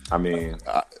 I mean,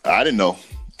 I didn't know.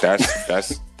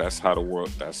 That's how the world.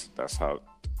 That's how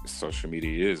social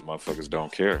media is. Motherfuckers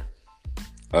don't care.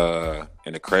 And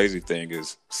the crazy thing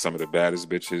is, some of the baddest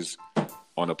bitches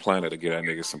on the planet to get that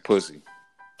nigga some pussy.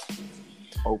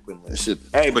 Openly.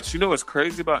 Hey, but you know what's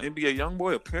crazy about NBA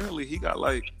YoungBoy? Apparently, he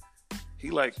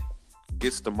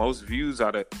gets the most views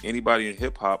out of anybody in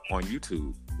hip hop on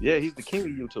YouTube. Yeah, he's the king of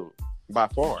YouTube by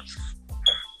far.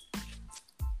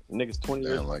 Niggas 20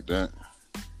 years like that.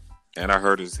 And I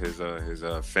heard his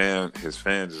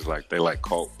fans is like they like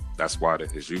cult. That's why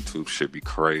his YouTube should be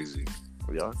crazy.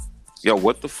 Yeah. Yo,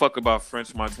 what the fuck about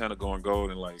French Montana going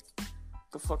gold and like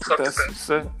the fuck did that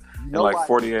say? In like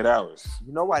 48 hours.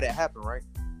 You know why that happened, right?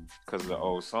 Because of the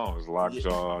old songs,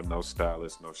 Lockjaw, No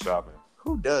Stylist, No Shopping.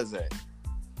 Who does that?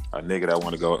 A nigga that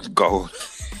want to go gold.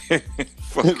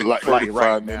 like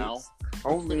right now.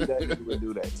 Only that nigga would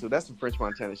do that. So that's some French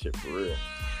Montana shit for real.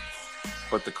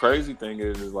 But the crazy thing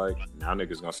is like now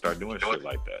niggas gonna start doing shit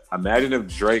like that. Imagine if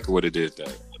Drake would have did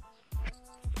that.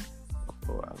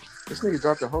 Oh, wow. This nigga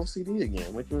dropped a whole CD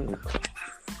again. What you mean?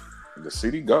 The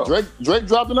CD go. Drake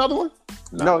dropped another one?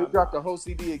 No, he dropped a whole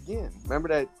CD again. Remember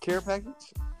that care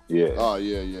package? Yeah. Oh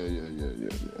yeah.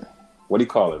 What do you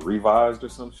call it? Revised or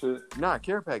some shit? Nah,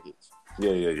 care package.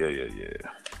 Yeah.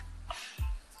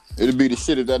 It'd be the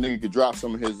shit if that nigga could drop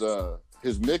some of his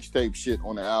mixtape shit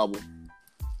on the album.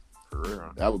 For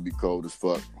real. That would be cold as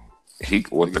fuck.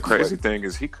 The crazy thing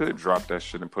is he could drop that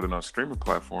shit and put it on streaming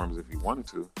platforms if he wanted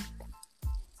to.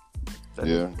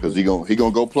 Yeah, because he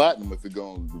gonna go platinum if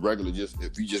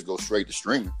he just go straight to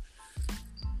streaming.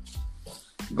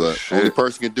 But only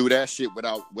person can do that shit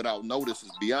without notice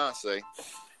is Beyonce.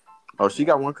 Oh, she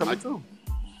got one coming too.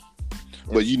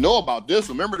 But you know about this.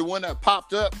 Remember the one that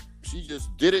popped up? She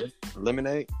just did it.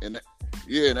 Lemonade. And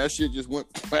that shit just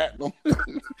went platinum.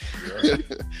 That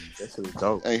shit was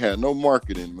dope. Ain't had no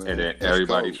marketing, man. And then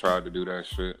everybody tried to do that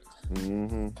shit.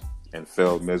 Mm-hmm. And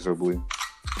failed miserably.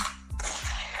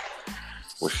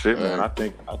 Well, shit, man. I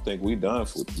think we done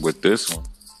with this one.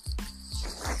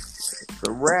 It's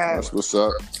a wrap. That's what's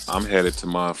up. I'm headed to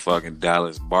motherfucking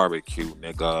Dallas barbecue,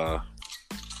 nigga.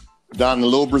 Down in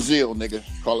Little Brazil, nigga.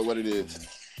 Call it what it is.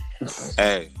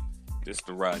 Hey, this is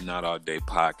the Riding Out All Day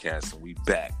podcast, and we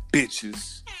back,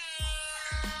 bitches.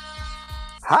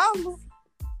 Holla.